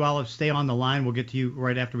Puyallup, stay on the line. We'll get to you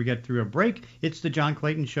right after we get through a break. It's the John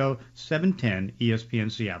Clayton Show, 710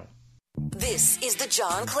 ESPN Seattle. This is the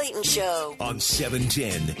John Clayton Show on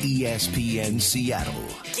 710 ESPN Seattle.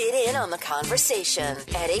 Get in on the conversation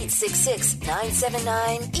at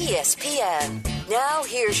 866-979-ESPN. Now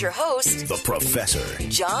here's your host, the Professor,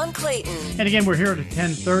 John Clayton. And again, we're here at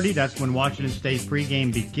 10:30. That's when Washington State's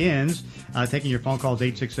pregame begins. Taking your phone calls,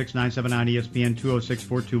 866-979-ESPN,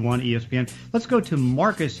 206-421-ESPN. Let's go to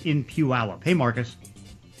Marcus in Puyallup. Hey, Marcus.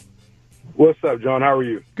 What's up, John? How are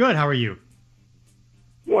you? Good. How are you?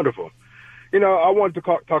 Wonderful. I wanted to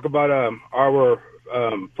talk about our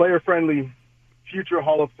player-friendly future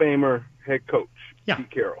Hall of Famer head coach,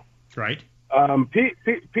 Pete Carroll. That's right. Pete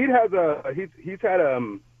has he's had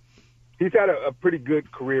a pretty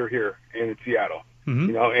good career here in Seattle.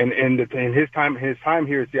 Mm-hmm. And in his time here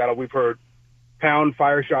in Seattle, we've heard pound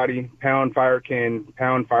fire Shoddy, pound fire Ken,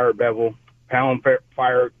 pound fire Bevel, pound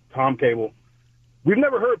fire Tom Cable. We've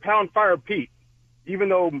never heard pound fire Pete, even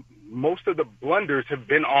though most of the blunders have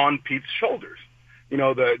been on Pete's shoulders. You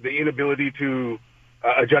know, the inability to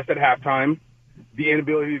adjust at halftime, the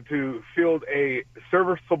inability to field a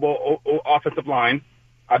serviceable offensive line.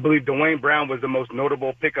 I believe Dwayne Brown was the most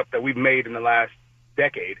notable pickup that we've made in the last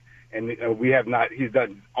decade, and he's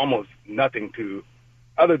done almost nothing to,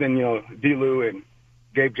 other than, you know, D-Lou and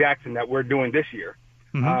Gabe Jackson that we're doing this year.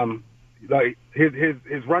 Like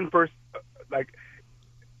his run first, like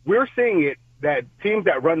we're seeing it that teams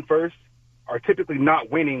that run first are typically not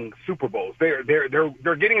winning Super Bowls. They're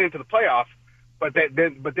getting into the playoffs, but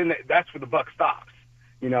then that's where the buck stops.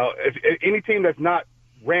 You know, if any team that's not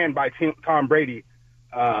ran by Tom Brady,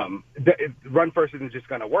 run first isn't just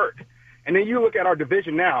going to work. And then you look at our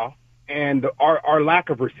division now and our lack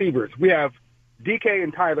of receivers. We have DK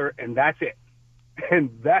and Tyler, and that's it.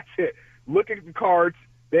 And that's it. Look at the Cards.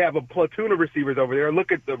 They have a platoon of receivers over there.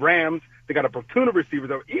 Look at the Rams. They got a platoon of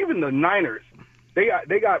receivers over. Even the Niners, they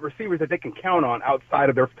got receivers that they can count on outside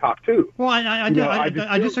of their top two. Well, I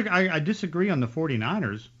disagree on the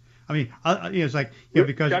 49ers. I mean, it's like, you know,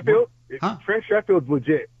 because Sheffield, Trent Sheffield's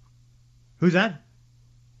legit. Who's that?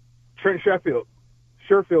 Trent Sheffield.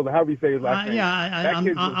 Sherfield, however you say his last name. Yeah,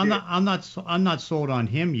 I'm not sold on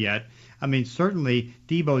him yet. I mean, certainly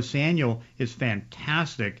Deebo Samuel is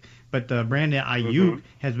fantastic, but Brandon Ayuk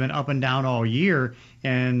has been up and down all year,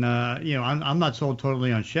 and you know, I'm not sold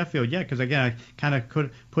totally on Sheffield yet, because again, I kind of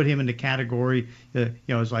could put him in the category, you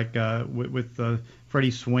know, it's like with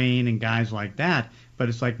Freddie Swain and guys like that. But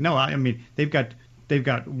it's like, no, I mean, they've got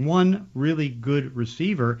one really good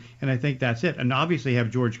receiver, and I think that's it. And obviously have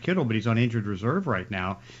George Kittle, but he's on injured reserve right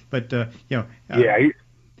now. But you know,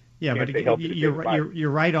 but you're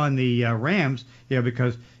right on the Rams, you know,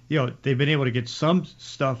 because you know they've been able to get some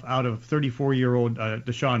stuff out of 34-year-old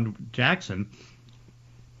Deshaun Jackson.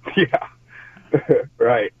 Yeah,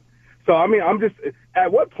 right. So I mean, I'm just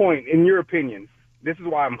at what point, in your opinion, this is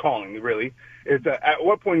why I'm calling really. Is at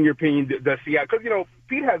what point in your opinion does Seattle? Because, you know,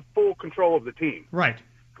 Pete has full control of the team. Right.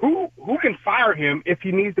 Who can fire him if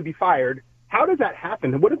he needs to be fired? How does that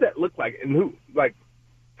happen? What does that look like? And who? Like,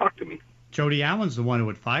 talk to me. Jody Allen's the one who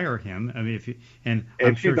would fire him. I mean, and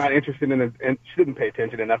she's not interested in it, and she didn't pay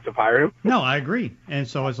attention enough to fire him. No, I agree. And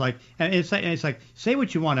so it's like say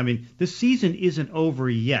what you want. I mean, the season isn't over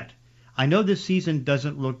yet. I know this season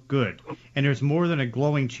doesn't look good, and there's more than a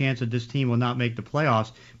glowing chance that this team will not make the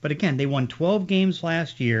playoffs. But again, they won 12 games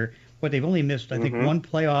last year, but they've only missed, I think, one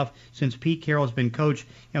playoff since Pete Carroll's been coach.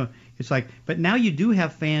 You know, it's like, but now you do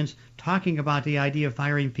have fans talking about the idea of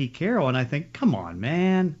firing Pete Carroll, and I think, come on,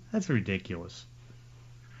 man, that's ridiculous.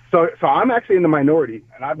 So I'm actually in the minority,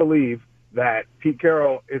 and I believe that Pete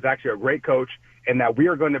Carroll is actually a great coach, and that we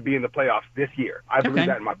are going to be in the playoffs this year. I believe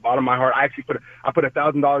that in my bottom of my heart. I actually put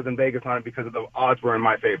 $1,000 in Vegas on it because of the odds were in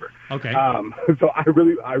my favor. Okay. So I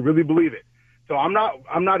really believe it. So I'm not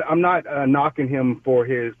knocking him for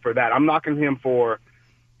that. I'm knocking him for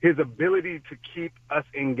his ability to keep us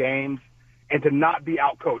in games and to not be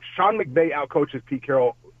outcoached. Sean McVay outcoaches Pete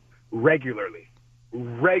Carroll regularly.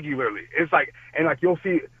 It's like, and like you'll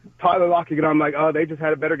see Tyler Lockett and I'm like, oh, they just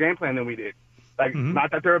had a better game plan than we did. Like, not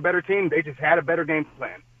that they're a better team, they just had a better game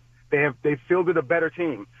plan. They fielded a better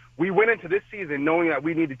team. We went into this season knowing that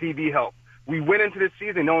we needed DB help. We went into this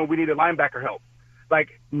season knowing we needed linebacker help.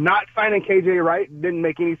 Like, not signing KJ Wright didn't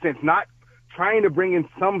make any sense. Not trying to bring in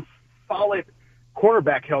some solid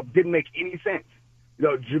cornerback help didn't make any sense. You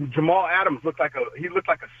know, Jamal Adams looked like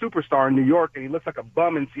a superstar in New York, and he looks like a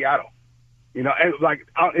bum in Seattle. You know, and like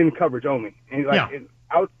out in coverage only. And like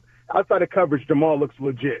outside of coverage, Jamal looks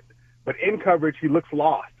legit. But in coverage, he looks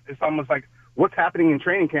lost. It's almost like, what's happening in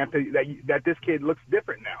training camp that this kid looks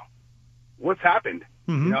different now? What's happened?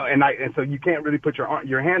 You know, and so you can't really put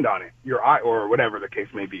your hand on it, your eye, or whatever the case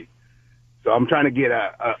may be. So I'm trying to get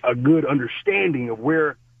a good understanding of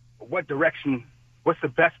what direction, what's the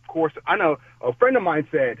best course. I know a friend of mine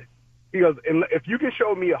said, he goes, if you can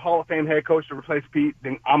show me a Hall of Fame head coach to replace Pete,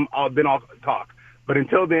 then I'll talk. But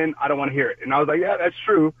until then, I don't want to hear it. And I was like, yeah, that's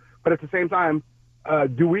true. But at the same time,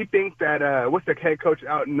 do we think that what's the head coach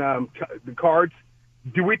out in the Cards?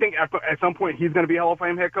 Do we think at some point he's going to be a Hall of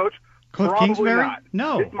Fame head coach? Cliff Probably Kingsbury? not.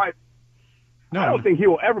 No. I don't think he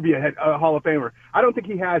will ever be a Hall of Famer. I don't think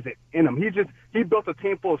he has it in him. He built a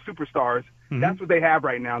team full of superstars. That's what they have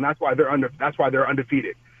right now, and that's why they're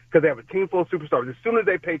undefeated, because they have a team full of superstars. As soon as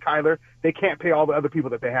they pay Kyler, they can't pay all the other people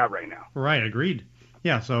that they have right now. Right. Agreed.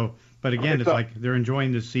 Yeah. So. But again, it's like they're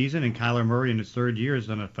enjoying this season, and Kyler Murray in his third year has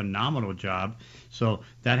done a phenomenal job. So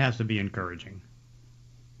that has to be encouraging.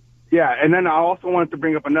 Yeah, and then I also wanted to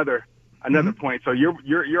bring up another point. So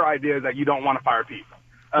your idea is that you don't want to fire Pete.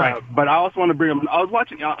 Right. But I also want to bring them. I was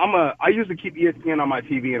watching. I usually keep ESPN on my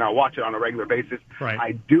TV and I watch it on a regular basis. Right.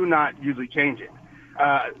 I do not usually change it.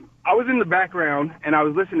 I was in the background and I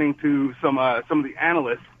was listening to some of the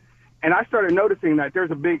analysts, and I started noticing that there's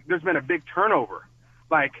been a big turnover.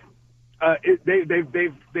 Like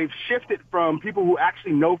they've shifted from people who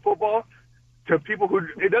actually know football to people who,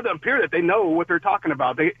 it doesn't appear that they know what they're talking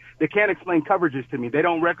about. They can't explain coverages to me. They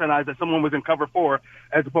don't recognize that someone was in cover 4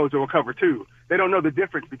 as opposed to a cover 2. They don't know the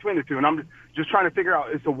difference between the two, and I'm just trying to figure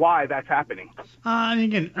out as to why that's happening.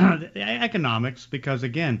 Again, economics, because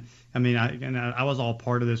again, I mean, I was all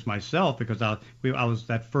part of this myself because I was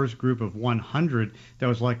that first group of 100 that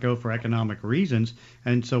was let go for economic reasons,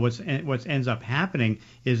 and so what ends up happening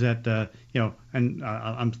is that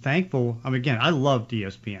I'm thankful. I mean, again, I loved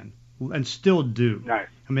ESPN. And still do. Nice.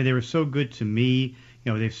 I mean, they were so good to me.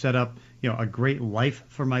 They've set up, a great life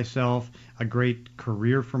for myself, a great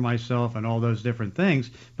career for myself, and all those different things.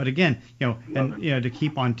 But again, to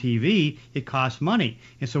keep on TV, it costs money.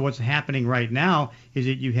 And so what's happening right now is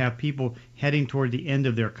that you have people heading toward the end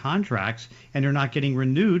of their contracts, and they're not getting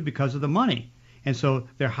renewed because of the money. And so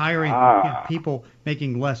they're hiring people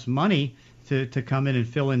making less money to come in and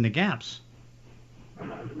fill in the gaps.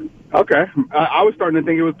 Okay, I was starting to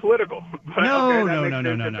think it was political. But No.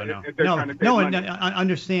 And I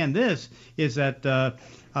understand this is that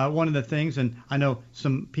one of the things, and I know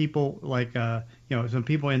some people some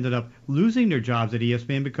people ended up losing their jobs at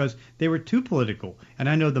ESPN because they were too political. And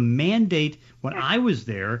I know the mandate when I was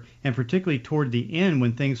there, and particularly toward the end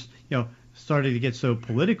when things started to get so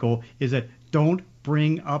political, is that don't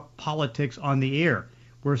bring up politics on the air.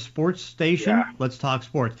 We're a sports station. Yeah. Let's talk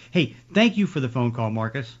sports. Hey, thank you for the phone call,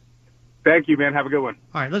 Marcus. Thank you, man. Have a good one.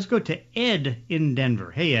 All right, let's go to Ed in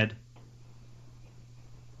Denver. Hey, Ed.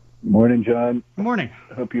 Morning, John. Good morning.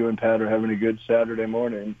 I hope you and Pat are having a good Saturday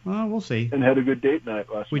morning. Well, we'll see. And had a good date night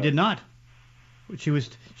last night. We did not.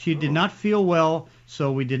 She did not feel well,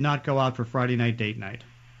 so we did not go out for Friday night date night.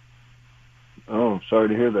 Oh, sorry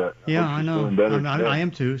to hear that. Yeah, I know. I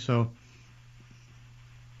am too, so...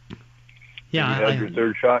 Yeah, have you had your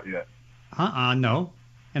third shot yet? No,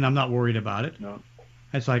 and I'm not worried about it. No.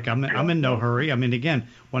 It's like I'm in no hurry. I mean, again,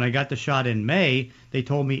 when I got the shot in May, they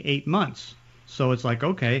told me 8 months. So it's like,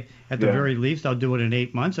 okay, at the very least, I'll do it in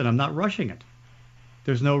 8 months, and I'm not rushing it.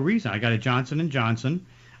 There's no reason. I got a Johnson & Johnson.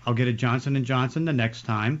 I'll get a Johnson & Johnson the next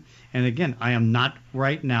time. And again, I am not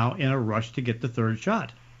right now in a rush to get the third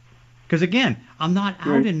shot. Because, again, I'm not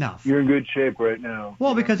out enough. You're in good shape right now.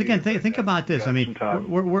 Well, because, again, think about this. I mean,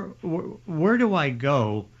 where do I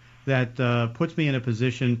go that puts me in a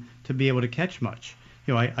position to be able to catch much?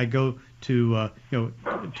 I go to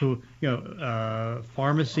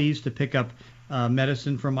pharmacies to pick up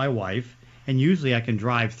medicine for my wife, and usually I can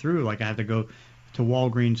drive through. Like I have to go to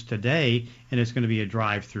Walgreens today, and it's going to be a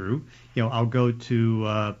drive-through. I'll go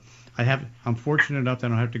to I'm fortunate enough that I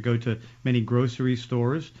don't have to go to many grocery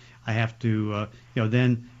stores. I have to,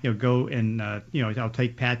 go and, I'll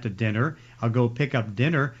take Pat to dinner. I'll go pick up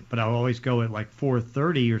dinner, but I'll always go at like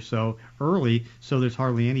 4:30 or so early, so there's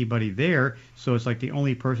hardly anybody there. So it's like the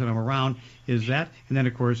only person I'm around is that. And then,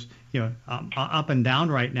 of course, I'm up and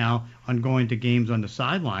down right now on going to games on the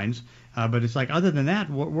sidelines. But it's like, other than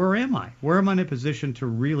that, where am I? Where am I in a position to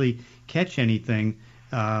really catch anything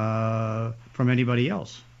from anybody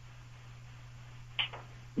else?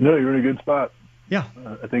 No, you're in a good spot. Yeah,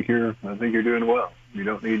 I think you're doing well. You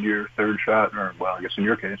don't need your third shot, or well, I guess in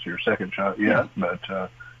your case, your second shot yet, but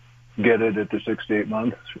get it at the 6 to 8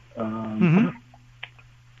 months. And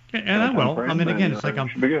I will. I mean, again, it's like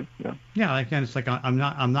should be good. Yeah. Again, it's like I'm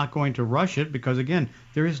not going to rush it because again,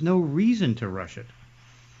 there is no reason to rush it.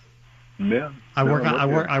 Yeah. I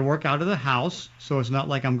work out of the house, so it's not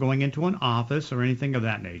like I'm going into an office or anything of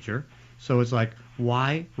that nature. So it's like,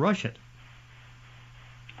 why rush it?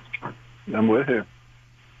 I'm with you.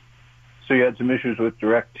 So you had some issues with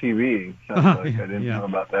DirecTV. Sounds like I didn't know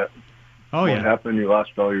about that. Oh, what happened? You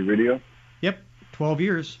lost all your video? Yep, 12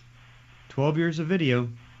 years. 12 years of video.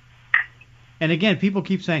 And again, people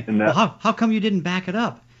keep saying, well, how come you didn't back it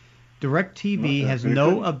up? DirecTV has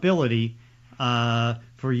no ability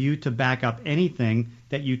for you to back up anything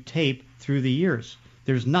that you tape through the years.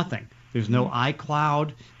 There's nothing. There's no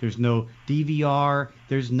iCloud. There's no DVR.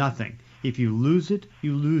 There's nothing. If you lose it,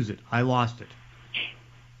 you lose it. I lost it.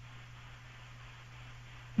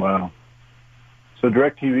 Wow. So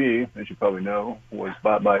DirecTV, as you probably know, was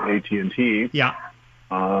bought by AT&T. Yeah.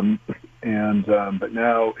 But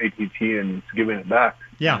now AT&T is giving it back.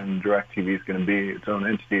 Yeah. And DirecTV is going to be its own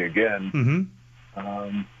entity again.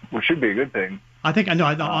 Mm-hmm. Which should be a good thing. I think I know.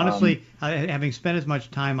 Honestly, having spent as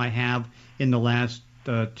much time I have in the last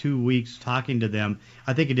 2 weeks talking to them,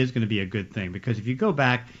 I think it is going to be a good thing, because if you go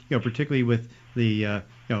back, particularly with the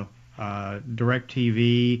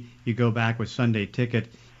DirecTV, you go back with Sunday Ticket.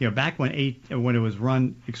 Back when it was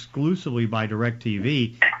run exclusively by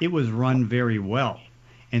DirecTV, it was run very well,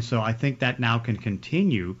 and so I think that now can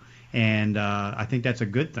continue, and I think that's a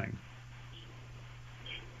good thing.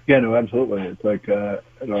 Yeah, no, absolutely. It's like at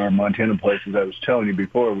our Montana places I was telling you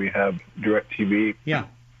before, we have DirecTV. Yeah.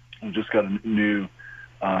 We just got a new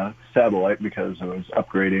satellite because it was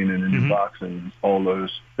upgrading and a new box and all those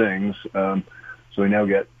things. So we now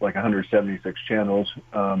get like 176 channels.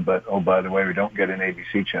 But, oh, by the way, we don't get an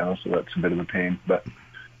ABC channel, so that's a bit of a pain. But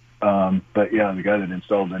yeah, the guy that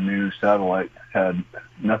installed the new satellite had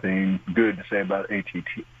nothing good to say about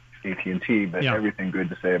AT&T, but everything good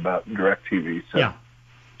to say about DirecTV. So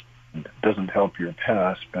it doesn't help your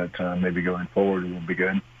past, but maybe going forward it will be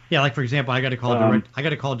good. Yeah, like for example, I got to call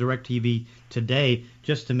DirecTV today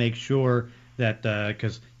just to make sure that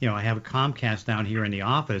because I have a Comcast down here in the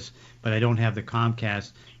office, but I don't have the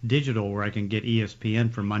Comcast digital where I can get ESPN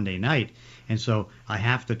for Monday night, and so I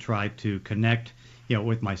have to try to connect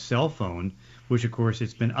with my cell phone, which of course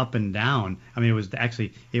it's been up and down. I mean,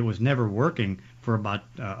 it was never working for about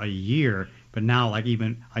a year, but now I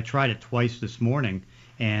tried it twice this morning,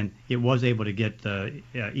 and it was able to get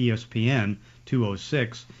ESPN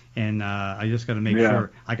 206, and I just got to make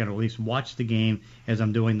sure I can at least watch the game as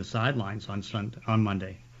I'm doing the sidelines on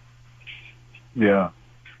Monday. Yeah.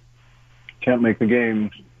 Can't make the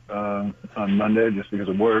game on Monday just because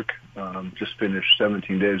of work. Just finished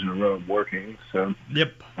 17 days in a row of working, so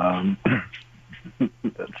yep.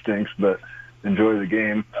 That stinks, but enjoy the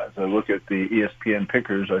game. As I look at the ESPN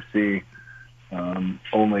pickers, I see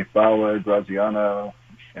only Fowler, Graziano,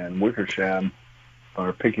 and Wickersham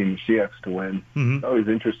are picking CX to win. It's always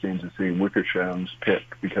interesting to see Wickersham's pick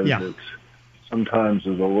because it's sometimes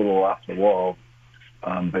is a little off the wall,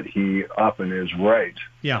 but he often is right.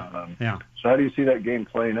 Yeah. So how do you see that game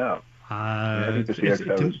playing out? I think the CX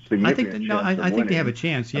have a significant chance. I think they have a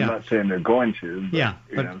chance. Yeah. I'm not saying they're going to. But,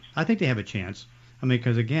 but I think they have a chance. I mean,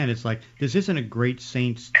 because again, it's like this isn't a great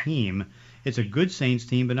Saints team. It's a good Saints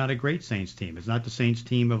team, but not a great Saints team. It's not the Saints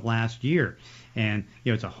team of last year. And,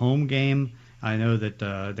 it's a home game. I know that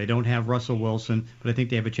they don't have Russell Wilson, but I think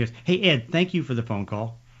they have a chance. Hey, Ed, thank you for the phone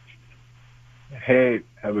call. Hey,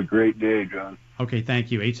 have a great day, John. Okay,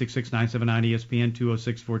 thank you. 866-979-ESPN,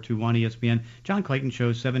 206-421-ESPN. John Clayton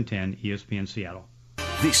Show, 710 ESPN Seattle.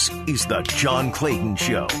 This is the John Clayton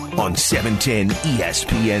Show on 710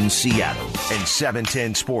 ESPN Seattle and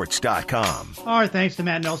 710sports.com. All right, thanks to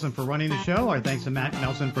Matt Nelson for running the show. Our thanks to Matt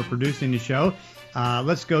Nelson for producing the show.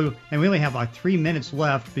 Let's go, and we only have 3 minutes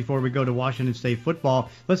left before we go to Washington State football.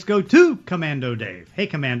 Let's go to Commando Dave. Hey,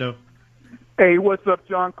 Commando. Hey, what's up,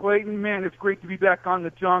 John Clayton? Man, it's great to be back on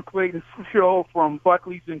the John Clayton Show from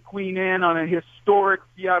Buckley's in Queen Anne on a historic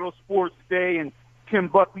Seattle Sports Day. And Tim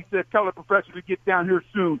Buckley said, tell the professor to get down here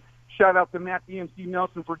soon. Shout out to Matt DMC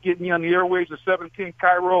Nelson for getting me on the airwaves of 710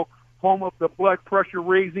 Cairo, home of the blood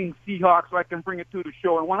pressure-raising Seahawks, so I can bring it to the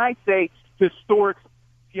show. And when I say historic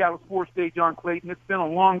Seattle Sports Day, John Clayton, it's been a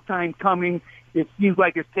long time coming. It seems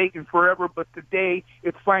like it's taken forever, but today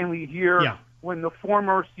it's finally here. Yeah. When the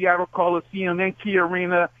former Seattle Coliseum and Key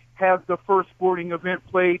Arena has the first sporting event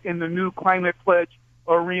played in the new Climate Pledge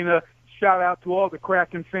Arena. Shout out to all the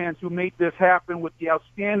Kraken fans who made this happen with the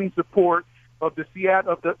outstanding support of the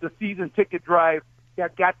season ticket drive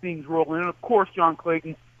that got things rolling. And of course, John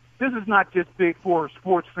Clayton, this is not just big for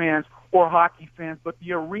sports fans or hockey fans, but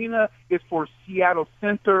the arena is for Seattle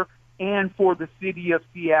Center and for the city of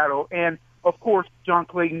Seattle. And of course, John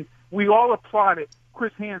Clayton, we all applauded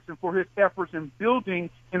Chris Hansen for his efforts in building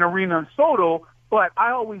an arena in Soto, but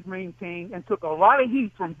I always maintained and took a lot of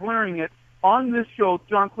heat from blaring it on this show,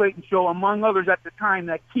 John Clayton Show, among others at the time,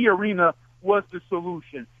 that Key Arena was the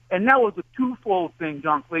solution. And that was a twofold thing,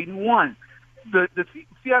 John Clayton. One, the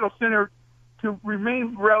Seattle Center, to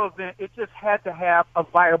remain relevant, it just had to have a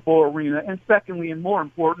viable arena. And secondly, and more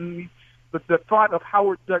importantly, the thought of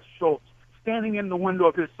Howard Dutch Schultz standing in the window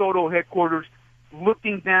of his Soto headquarters,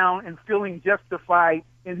 looking down and feeling justified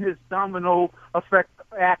in his domino effect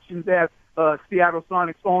actions as Seattle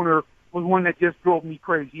Sonics owner was one that just drove me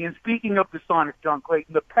crazy. And speaking of the Sonics, John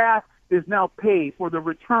Clayton, the path is now paved for the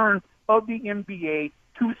return of the NBA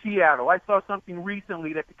to Seattle. I saw something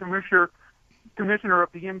recently that the commissioner of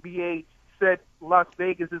the NBA said Las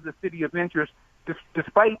Vegas is a city of interest.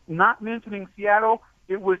 Despite not mentioning Seattle,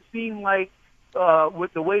 it would seem like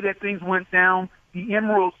with the way that things went down, the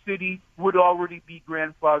Emerald City would already be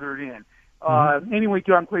grandfathered in. Anyway,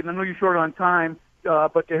 John Clayton, I know you're short on time.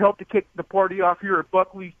 But to help to kick the party off here at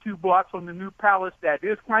Buckley's 2 blocks on the new Palace, that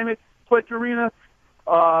is Climate Pledge Arena,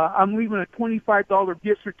 I'm leaving a $25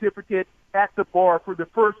 gift certificate at the bar for the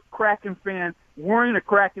first Kraken fan wearing a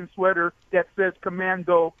Kraken sweater that says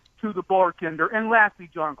Commando to the bartender. And lastly,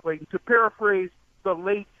 John Clayton, to paraphrase the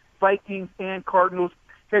late Vikings and Cardinals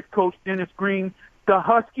head coach Dennis Green, the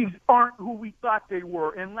Huskies aren't who we thought they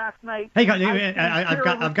were. And last night, hey,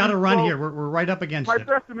 I've got to run here. We're right up against it. My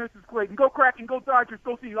best to Mrs. Clayton. Go Kraken, go Dodgers,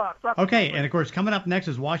 go Seahawks. Okay, and of course, coming up next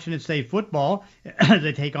is Washington State football.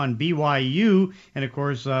 They take on BYU, and of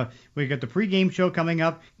course, we got the pregame show coming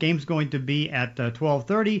up. Game's going to be at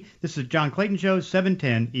 12:30. This is John Clayton Show,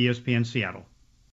 710 ESPN Seattle.